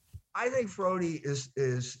back. I think Frode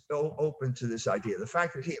is open to this idea. The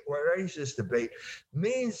fact that he raised this debate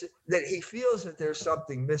means that he feels that there's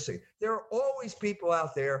something missing. There are always people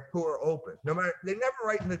out there who are open. No matter, they never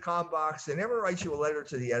write in the com box. They never write you a letter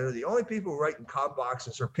to the editor. The only people who write in com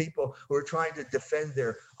boxes are people who are trying to defend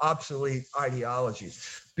their obsolete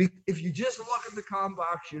ideologies. If you just look at the com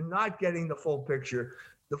box, you're not getting the full picture.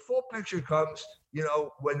 The full picture comes,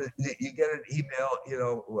 when you get an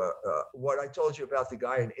email, what I told you about the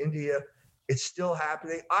guy in India, it's still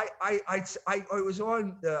happening. I was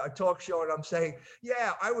on a talk show and I'm saying,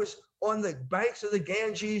 yeah, I was on the banks of the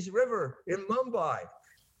Ganges River in Mumbai.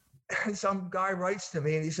 And some guy writes to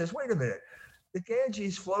me and he says, wait a minute, the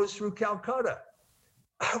Ganges flows through Calcutta.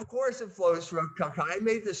 Of course it flows through Calcutta. I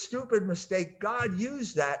made the stupid mistake. God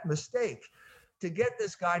used that mistake to get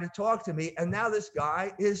this guy to talk to me. And now this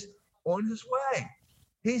guy is on his way.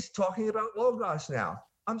 He's talking about Logos now.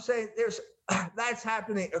 I'm saying that's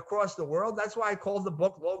happening across the world. That's why I called the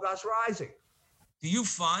book Logos Rising. Do you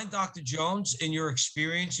find, Dr. Jones, in your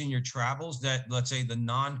experience, in your travels, that, let's say, the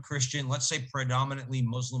non-Christian, let's say predominantly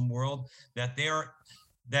Muslim world, that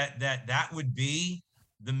that would be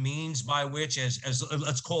the means by which, as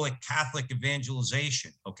let's call it Catholic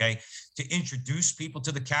evangelization, okay, to introduce people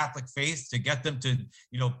to the Catholic faith, to get them to,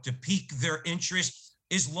 to pique their interest?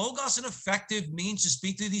 Is Logos an effective means to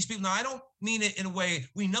speak to these people? Now, I don't mean it in a way,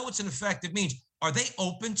 we know it's an effective means. Are they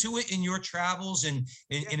open to it in your travels and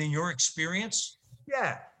in your experience?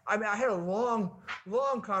 Yeah. I mean, I had a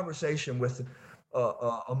long conversation with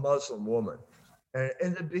a Muslim woman. And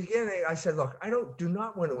in the beginning, I said, look, I do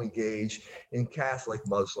not want to engage in Catholic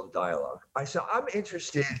Muslim dialogue. I said, I'm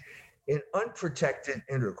interested in unprotected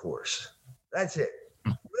intercourse. That's it.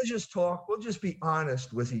 We'll just talk. We'll just be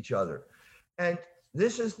honest with each other. And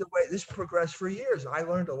this is the way this progressed for years. I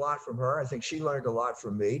learned a lot from her. I think she learned a lot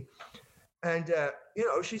from me. And,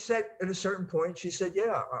 she said at a certain point, she said,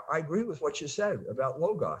 yeah, I agree with what you said about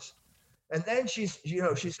Logos. And then she's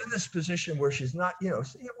in this position where she's not,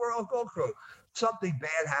 we're all going through something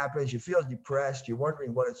bad happens. You feel depressed. You're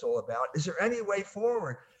wondering what it's all about. Is there any way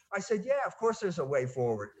forward? I said, yeah, of course there's a way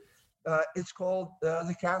forward. It's called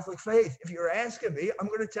the Catholic faith. If you're asking me, I'm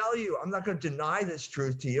going to tell you. I'm not going to deny this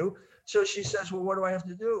truth to you. So she says, well, what do I have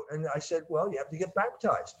to do? And I said, well, you have to get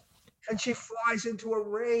baptized. And she flies into a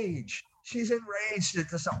rage. She's enraged at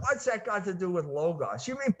this. What's that got to do with Logos?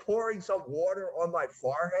 You mean pouring some water on my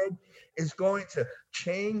forehead is going to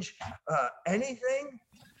change anything?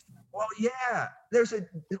 Well, yeah.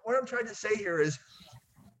 What I'm trying to say here is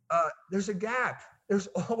there's a gap. There's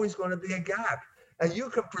always going to be a gap. And you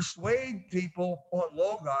can persuade people on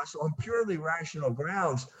Logos on purely rational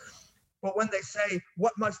grounds. But when they say,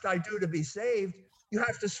 what must I do to be saved? You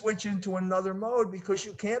have to switch into another mode because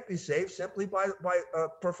you can't be saved simply by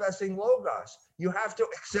professing Logos. You have to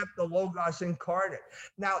accept the Logos incarnate.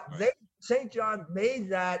 Now, St. John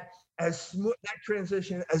made that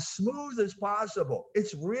transition as smooth as possible.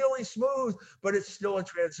 It's really smooth, but it's still a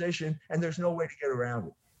transition, and there's no way to get around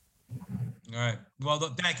it. All right. Well,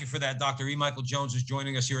 thank you for that. Dr. E. Michael Jones is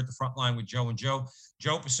joining us here at the front line with Joe and Joe.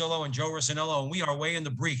 Joe Pasillo and Joe Rossinello, and we are way in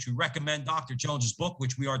the breach. We recommend Dr. Jones's book,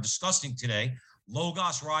 which we are discussing today,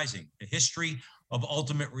 Logos Rising, The History of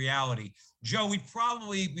Ultimate Reality. Joe, we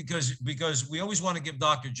probably, because we always want to give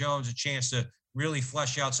Dr. Jones a chance to really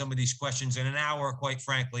flesh out some of these questions, and an hour, quite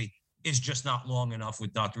frankly, is just not long enough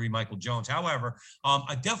with Dr. E. Michael Jones. However,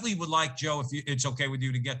 I definitely would like, Joe, if it's okay with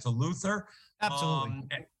you, to get to Luther. Absolutely.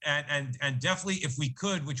 And definitely, if we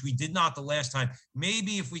could, which we did not the last time,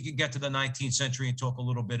 maybe if we could get to the 19th century and talk a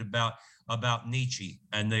little bit about Nietzsche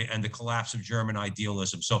and the collapse of German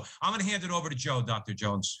idealism. So I'm going to hand it over to Joe, Dr.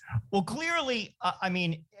 Jones. Well, clearly, I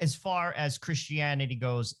mean, as far as Christianity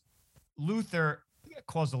goes, Luther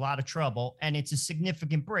caused a lot of trouble, and it's a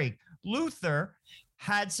significant break. Luther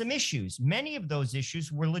had some issues. Many of those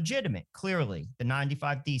issues were legitimate, clearly. The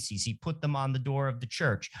 95 Theses, he put them on the door of the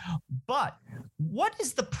church. But what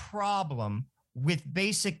is the problem with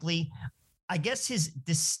basically, I guess, his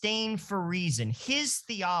disdain for reason, his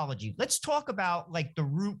theology? Let's talk about like the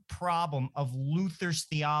root problem of Luther's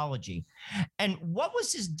theology. And what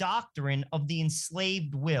was his doctrine of the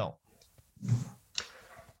enslaved will?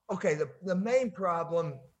 Okay, the main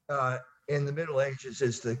problem in the Middle Ages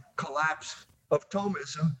is the collapse of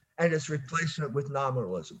Thomism and its replacement with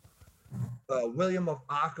nominalism. William of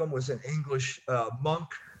Ockham was an English monk.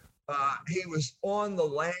 He was on the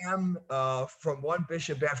lam from one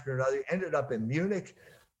bishop after another. He ended up in Munich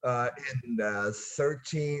in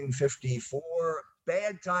 1354.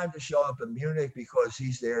 Bad time to show up in Munich because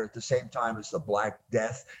he's there at the same time as the Black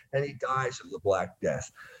Death, and he dies of the Black Death.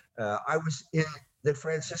 I was in the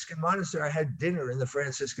Franciscan monastery. I had dinner in the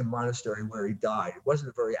Franciscan monastery where he died. It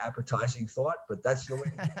wasn't a very appetizing thought, but that's the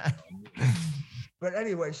way. But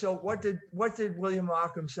anyway, so what did William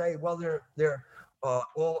Ockham say? Well, there are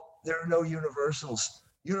no universals.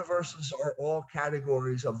 Universals are all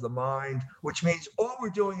categories of the mind, which means all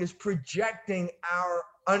we're doing is projecting our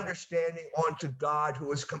understanding onto God,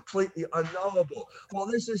 who is completely unknowable. Well,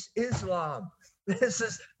 this is Islam. This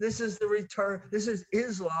is the return. This is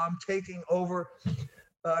Islam taking over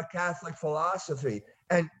Catholic philosophy.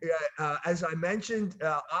 And as I mentioned,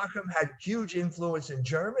 Ockham had huge influence in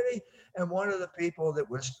Germany. And one of the people that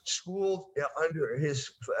was schooled under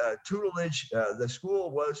his tutelage, the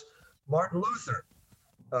school, was Martin Luther,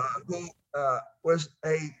 who was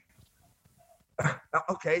there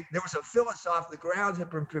was a philosophy. The grounds had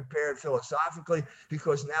been prepared philosophically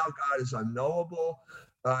because now God is unknowable.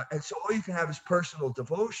 And so all you can have is personal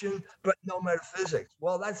devotion, but no metaphysics.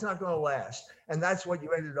 Well, that's not going to last. And that's what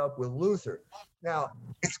you ended up with Luther. Now,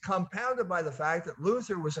 it's compounded by the fact that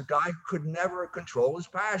Luther was a guy who could never control his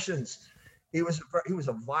passions. He was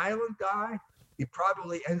a violent guy. He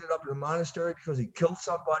probably ended up in a monastery because he killed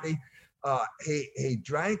somebody. He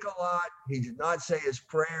drank a lot. He did not say his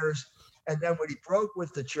prayers. And then when he broke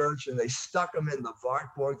with the church and they stuck him in the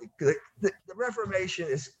Wartburg, the Reformation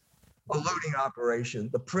is a looting operation.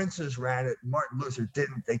 The princes ran it. Martin Luther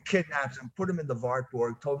didn't. They kidnapped him, put him in the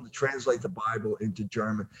Wartburg, told him to translate the Bible into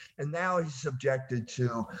German. And now he's subjected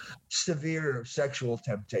to severe sexual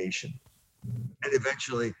temptation. And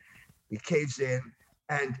eventually he caves in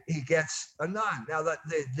and he gets a nun. Now, the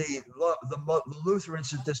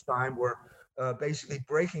Lutherans at this time were basically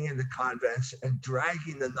breaking into convents and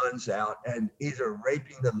dragging the nuns out and either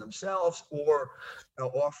raping them themselves or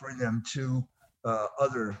offering them to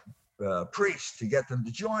other priests to get them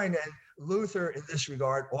to join. And Luther, in this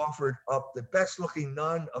regard, offered up the best-looking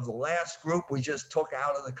nun of the last group we just took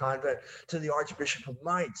out of the convent to the Archbishop of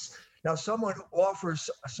Mainz. Now, someone who offers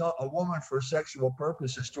a woman for sexual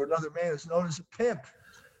purposes to another man is known as a pimp.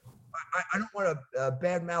 I don't want to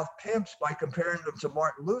badmouth pimps by comparing them to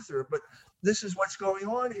Martin Luther, but this is what's going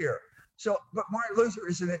on here. So, but Martin Luther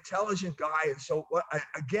is an intelligent guy, and so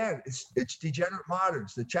again, it's Degenerate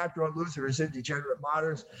Moderns. The chapter on Luther is in Degenerate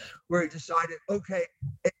Moderns, where he decided, okay,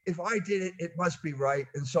 if I did it, it must be right,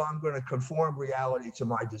 and so I'm going to conform reality to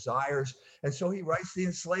my desires. And so he writes the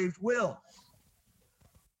enslaved will,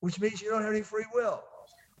 which means you don't have any free will.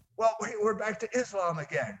 Well, we're back to Islam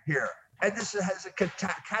again here, and this has a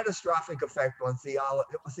catastrophic effect on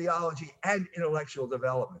theology and intellectual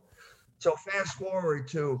development. So fast forward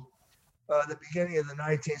to the beginning of the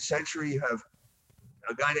 19th century, you have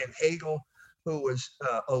a guy named Hegel, who was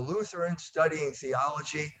a Lutheran studying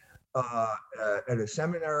theology at a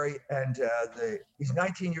seminary. And he's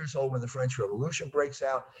 19 years old when the French Revolution breaks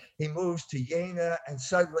out. He moves to Jena, and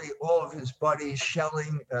suddenly all of his buddies,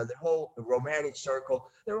 Schelling, the whole romantic circle,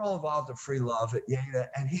 they're all involved in free love at Jena.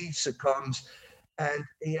 And he succumbs, and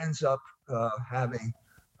he ends up having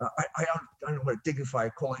I don't want to dignify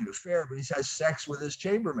calling it affair, but he has sex with his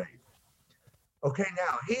chambermaid. Okay,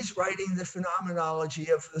 now he's writing the phenomenology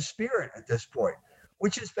of the spirit at this point,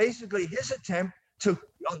 which is basically his attempt to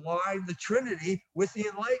align the Trinity with the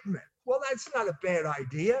Enlightenment. Well, that's not a bad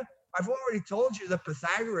idea. I've already told you that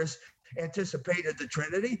Pythagoras anticipated the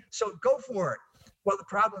Trinity, so go for it. Well, the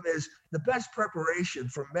problem is the best preparation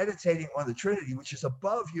for meditating on the Trinity, which is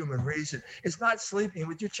above human reason, is not sleeping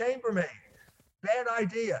with your chambermaid. Bad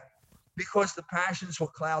idea, because the passions will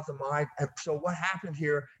cloud the mind. And so what happened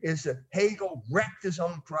here is that Hegel wrecked his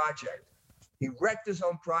own project. He wrecked his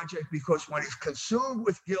own project because when he's consumed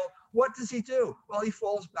with guilt, what does he do? Well, he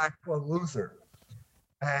falls back on Luther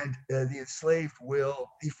and the enslaved will.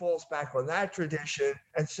 He falls back on that tradition,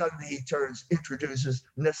 and suddenly he introduces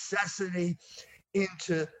necessity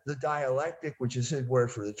into the dialectic, which is his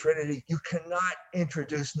word for the Trinity. You cannot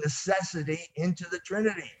introduce necessity into the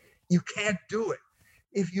Trinity. You can't do it.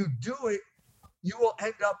 If you do it, you will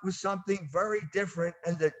end up with something very different.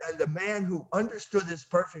 And the man who understood this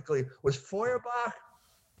perfectly was Feuerbach,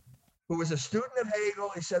 who was a student of Hegel.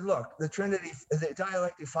 He said, look, the Trinity, the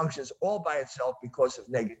dialectic functions all by itself because of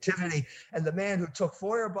negativity. And the man who took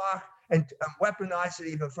Feuerbach and weaponized it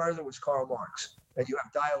even further was Karl Marx. And you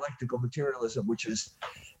have dialectical materialism, which is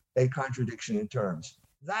a contradiction in terms.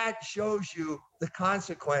 That shows you the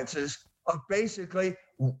consequences of basically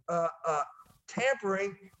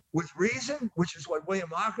tampering with reason, which is what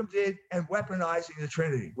William Ockham did, and weaponizing the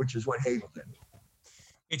Trinity, which is what Hegel did.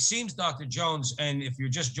 It seems, Dr. Jones, and if you're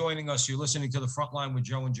just joining us, you're listening to The Frontline with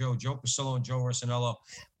Joe and Joe Pasillo and Joe Rossinello.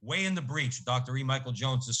 Way in the Breach, Dr. E. Michael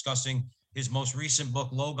Jones discussing his most recent book,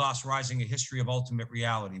 Logos Rising, A History of Ultimate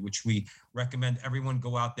Reality, which we recommend everyone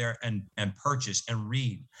go out there and purchase and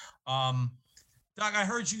read. Doc, I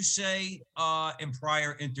heard you say in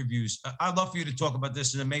prior interviews, I'd love for you to talk about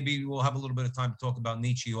this, and then maybe we'll have a little bit of time to talk about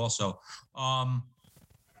Nietzsche also.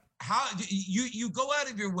 How you go out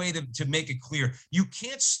of your way to make it clear you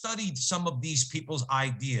can't study some of these people's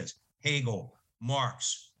ideas, Hegel,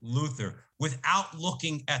 Marx, Luther, without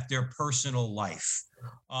looking at their personal life.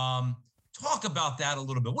 Talk about that a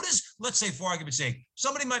little bit. What is, let's say, for argument's sake,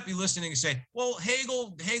 somebody might be listening and say, well,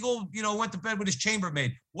 Hegel, went to bed with his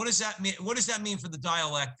chambermaid. What does that mean? What does that mean for the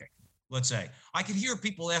dialectic? Let's say. I can hear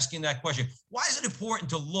people asking that question. Why is it important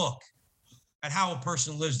to look at how a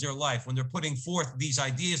person lives their life when they're putting forth these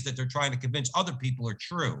ideas that they're trying to convince other people are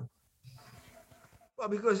true? Well,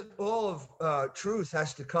 because all of truth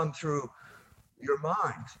has to come through your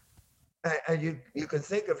mind. And you can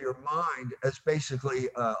think of your mind as basically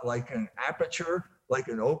like an aperture, like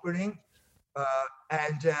an opening.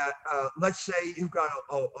 Let's say you've got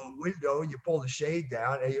a window, you pull the shade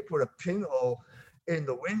down and you put a pinhole in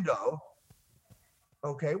the window.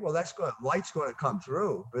 Okay, well, light's going to come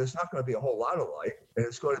through, but it's not going to be a whole lot of light. And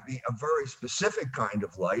it's going to be a very specific kind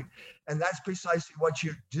of light. And that's precisely what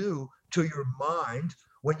you do to your mind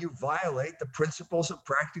when you violate the principles of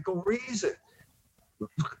practical reason.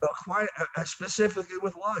 Specifically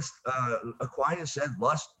with lust. Aquinas said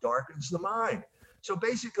lust darkens the mind. So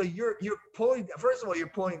basically you're pulling, first of all, you're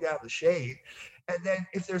pulling down the shade. And then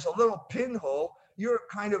if there's a little pinhole, you're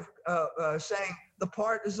kind of saying the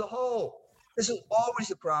part is the whole. This is always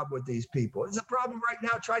the problem with these people. It's a problem right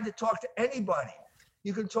now trying to talk to anybody.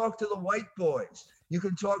 You can talk to the white boys. You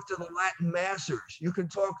can talk to the Latin massers. You can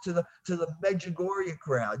talk to the Medjugorje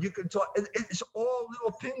crowd. You can talk. It's all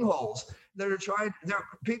little pinholes that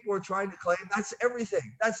people are trying to claim that's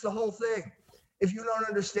everything. That's the whole thing. If you don't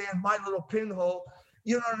understand my little pinhole,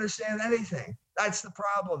 you don't understand anything. That's the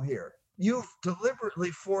problem here. You've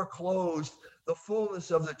deliberately foreclosed the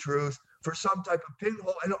fullness of the truth for some type of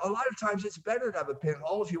pinhole. And a lot of times it's better to have a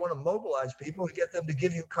pinhole if you want to mobilize people to get them to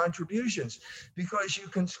give you contributions, because you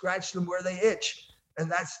can scratch them where they itch.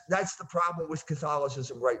 And that's the problem with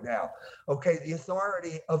Catholicism right now. Okay, the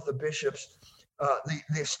authority of the bishops,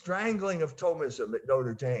 the strangling of Thomism at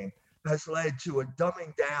Notre Dame has led to a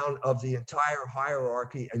dumbing down of the entire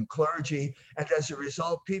hierarchy and clergy. And as a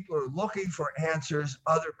result, people are looking for answers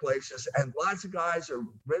other places. And lots of guys are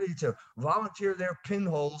ready to volunteer their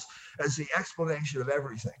pinholes as the explanation of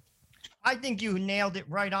everything. I think you nailed it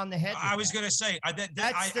right on the head. I was going to say, I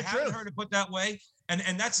haven't heard it put that way.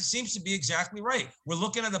 And that seems to be exactly right. We're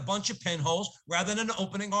looking at a bunch of pinholes rather than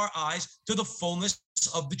opening our eyes to the fullness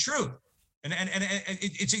of the truth. And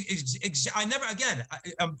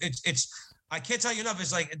I can't tell you enough.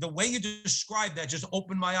 It's like the way you describe that just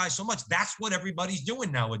opened my eyes so much. That's what everybody's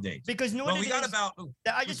doing nowadays. Because we got about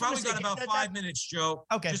 5 minutes, Joe.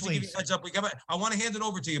 Okay, just please. to give you a heads up. I want to hand it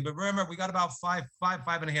over to you, but remember, we got about five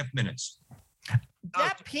and a half minutes.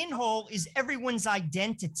 That pinhole is everyone's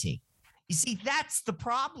identity. You see, that's the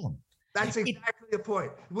problem. That's exactly the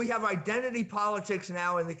point. We have identity politics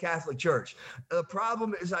now in the Catholic Church. The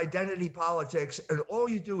problem is identity politics, and all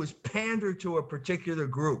you do is pander to a particular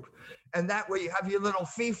group. And that way you have your little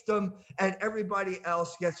fiefdom and everybody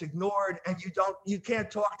else gets ignored, and you can't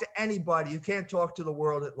talk to anybody. You can't talk to the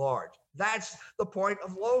world at large. That's the point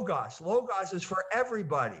of Logos. Logos is for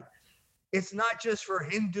everybody. It's not just for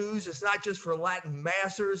Hindus. It's not just for Latin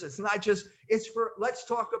massers. It's for, let's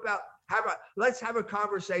have a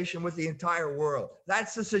conversation with the entire world.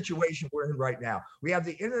 That's the situation we're in right now. We have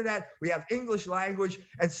the internet, we have English language,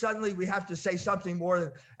 and suddenly we have to say something more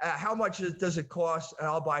than how much does it cost, and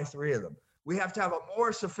I'll buy 3 of them. We have to have a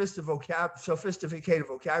more sophisticated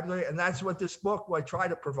vocabulary, and that's what I try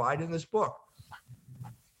to provide in this book.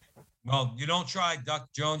 Well, you don't try, Dr.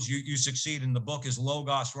 Jones. You succeed, and the book is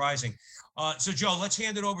Logos Rising. So, Joe, let's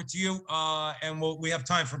hand it over to you, and we have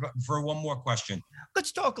time for one more question.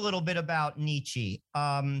 Let's talk a little bit about Nietzsche.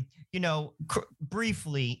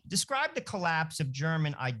 Briefly, describe the collapse of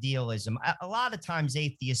German idealism. A lot of times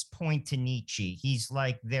atheists point to Nietzsche. He's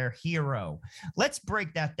like their hero. Let's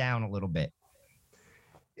break that down a little bit.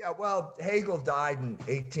 Yeah, well, Hegel died in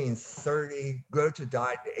 1830, Goethe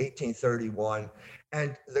died in 1831,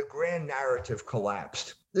 and the grand narrative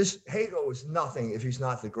collapsed. Hegel was nothing if he's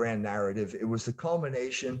not the grand narrative. It was the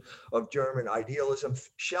culmination of German idealism.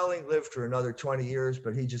 Schelling lived for another 20 years,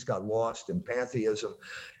 but he just got lost in pantheism.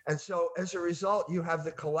 And so as a result, you have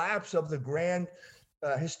the collapse of the grand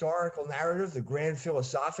historical narrative, the grand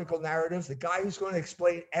philosophical narrative, the guy who's going to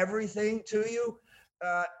explain everything to you.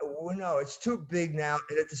 No, it's too big now.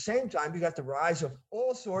 And at the same time, you got the rise of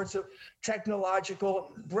all sorts of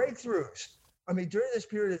technological breakthroughs. I mean, during this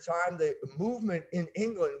period of time, the movement in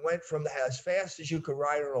England went from as fast as you could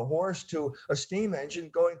ride on a horse to a steam engine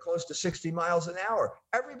going close to 60 miles an hour.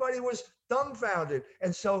 Everybody was dumbfounded.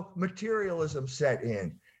 And so materialism set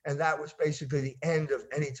in. And that was basically the end of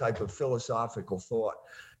any type of philosophical thought.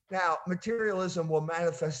 Now, materialism will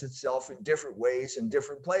manifest itself in different ways in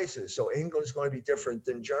different places. So England is going to be different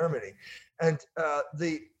than Germany. And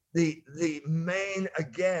the main,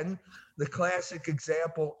 again, the classic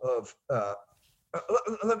example of,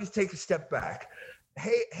 let me take a step back.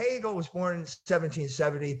 Hegel was born in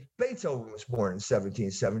 1770. Beethoven was born in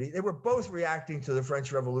 1770. They were both reacting to the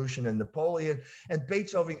French Revolution and Napoleon. And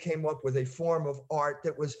Beethoven came up with a form of art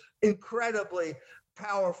that was incredibly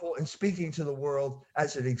powerful in speaking to the world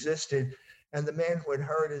as it existed. And the man who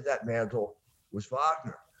inherited that mantle was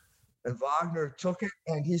Wagner. And Wagner took it,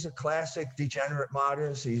 and he's a classic degenerate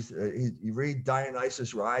modernist. You read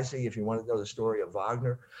Dionysus Rising if you want to know the story of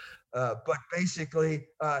Wagner. But basically,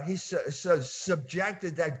 he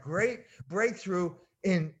subjected that great breakthrough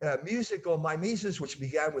in musical mimesis, which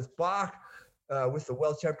began with Bach, with the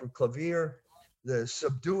well-tempered clavier, the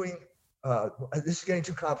subduing. This is getting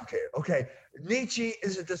too complicated. Okay, Nietzsche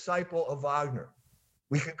is a disciple of Wagner.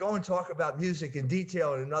 We could go and talk about music in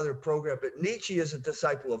detail in another program, but Nietzsche is a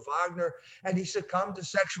disciple of Wagner, and he succumbed to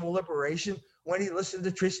sexual liberation when he listened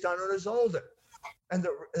to Tristan und Isolde, and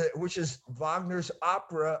which is Wagner's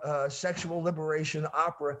opera, sexual liberation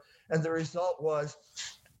opera. And the result was,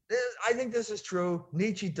 I think this is true,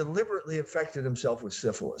 Nietzsche deliberately infected himself with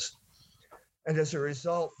syphilis. And as a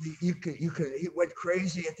result, he went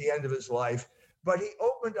crazy at the end of his life. But he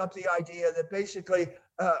opened up the idea that basically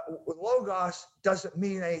Logos doesn't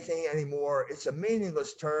mean anything anymore. It's a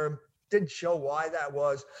meaningless term. Didn't show why that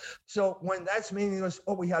was. So when that's meaningless,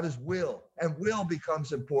 all we have is will, and will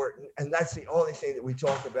becomes important. And that's the only thing that we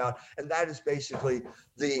talk about. And that is basically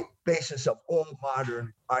the basis of all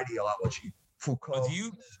modern ideology. Foucault.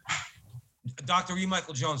 Dr. E.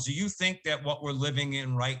 Michael Jones, do you think that what we're living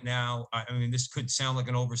in right now, I mean, this could sound like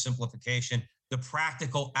an oversimplification, the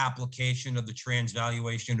practical application of the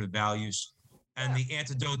transvaluation of values, and the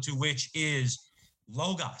antidote to which is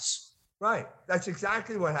Logos? Right. That's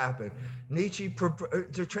exactly what happened. Nietzsche,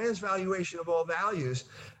 the transvaluation of all values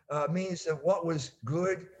means that what was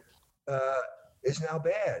good is now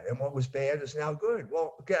bad, and what was bad is now good.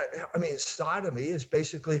 Well, I mean, sodomy is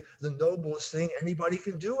basically the noblest thing anybody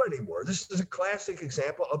can do anymore. This is a classic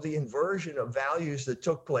example of the inversion of values that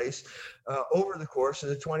took place over the course of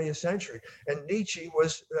the 20th century. And Nietzsche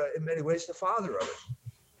was, in many ways, the father of it.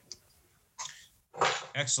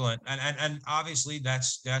 Excellent. And obviously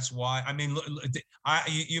that's why, I mean,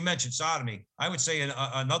 you mentioned sodomy. I would say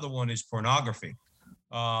another one is pornography.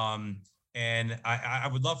 And I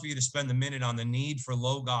would love for you to spend a minute on the need for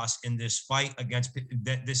Logos in this fight against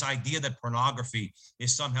this idea that pornography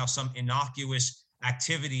is somehow some innocuous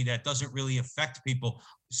activity that doesn't really affect people.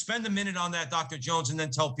 spend a minute on that, Dr. Jones, and then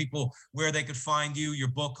tell people where they could find you, your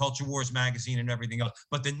book, Culture Wars Magazine, and everything else.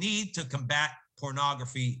 But the need to combat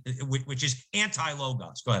pornography, which is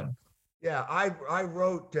anti-logos. Go ahead. Yeah, I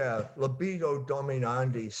wrote Libido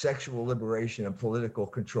Dominandi, Sexual Liberation and Political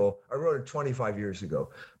Control. I wrote it 25 years ago.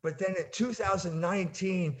 But then in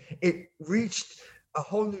 2019, it reached a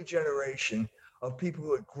whole new generation of people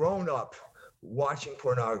who had grown up watching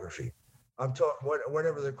pornography. I'm talking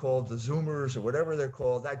whatever they're called, the Zoomers or whatever they're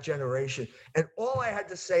called, that generation. And all I had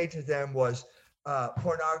to say to them was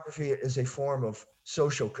pornography is a form of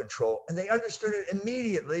social control. And they understood it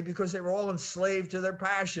immediately because they were all enslaved to their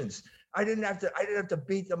passions. I didn't have to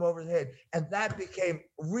beat them over the head. And that became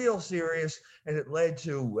real serious. And it led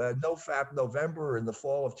to NoFap November in the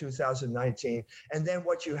fall of 2019. And then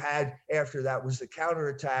what you had after that was the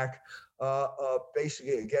counterattack,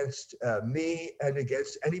 basically against me and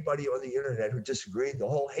against anybody on the internet who disagreed. The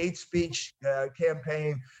whole hate speech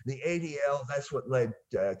campaign, the ADL, that's what led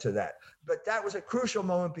to that. But that was a crucial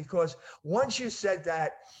moment because once you said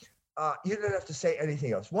that, you didn't have to say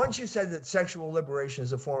anything else. Once you said that sexual liberation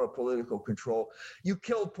is a form of political control, you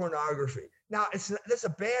killed pornography. Now, that's a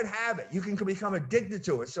bad habit. You can become addicted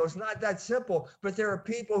to it. So it's not that simple. But there are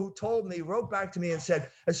people who wrote back to me and said,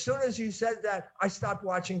 as soon as you said that, I stopped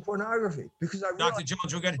watching pornography because I realized— Dr.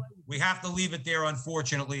 Jones, we have to leave it there,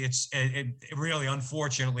 unfortunately. It's really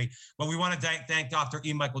unfortunately. But we want to thank Dr.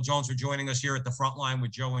 E. Michael Jones for joining us here at the front line with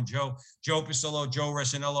Joe and Joe. Joe Pasillo, Joe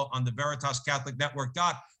Resinello on the Veritas Catholic Network.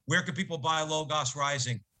 Doc, where can people buy Logos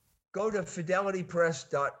Rising? Go to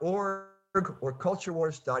fidelitypress.org or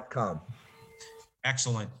culturewars.com.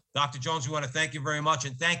 Excellent. Dr. Jones, we want to thank you very much.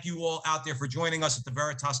 And thank you all out there for joining us at the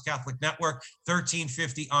Veritas Catholic Network,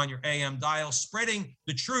 1350 on your AM dial, spreading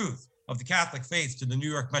the truth of the Catholic faith to the New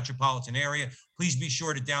York metropolitan area. Please be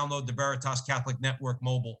sure to download the Veritas Catholic Network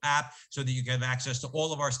mobile app so that you can have access to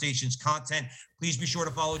all of our station's content. Please be sure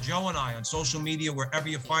to follow Joe and I on social media, wherever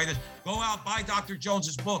you find us. Go out, buy Dr.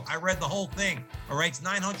 Jones's book. I read the whole thing. All right, it's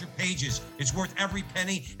 900 pages. It's worth every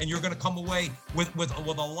penny, and you're going to come away with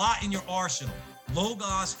a lot in your arsenal.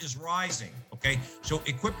 Logos is rising, okay? So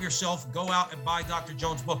equip yourself, go out and buy Dr.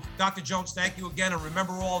 Jones' book. Dr. Jones, thank you again. And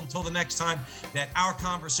remember all, until the next time, that our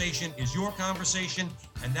conversation is your conversation,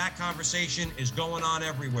 and that conversation is going on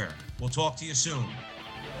everywhere. We'll talk to you soon.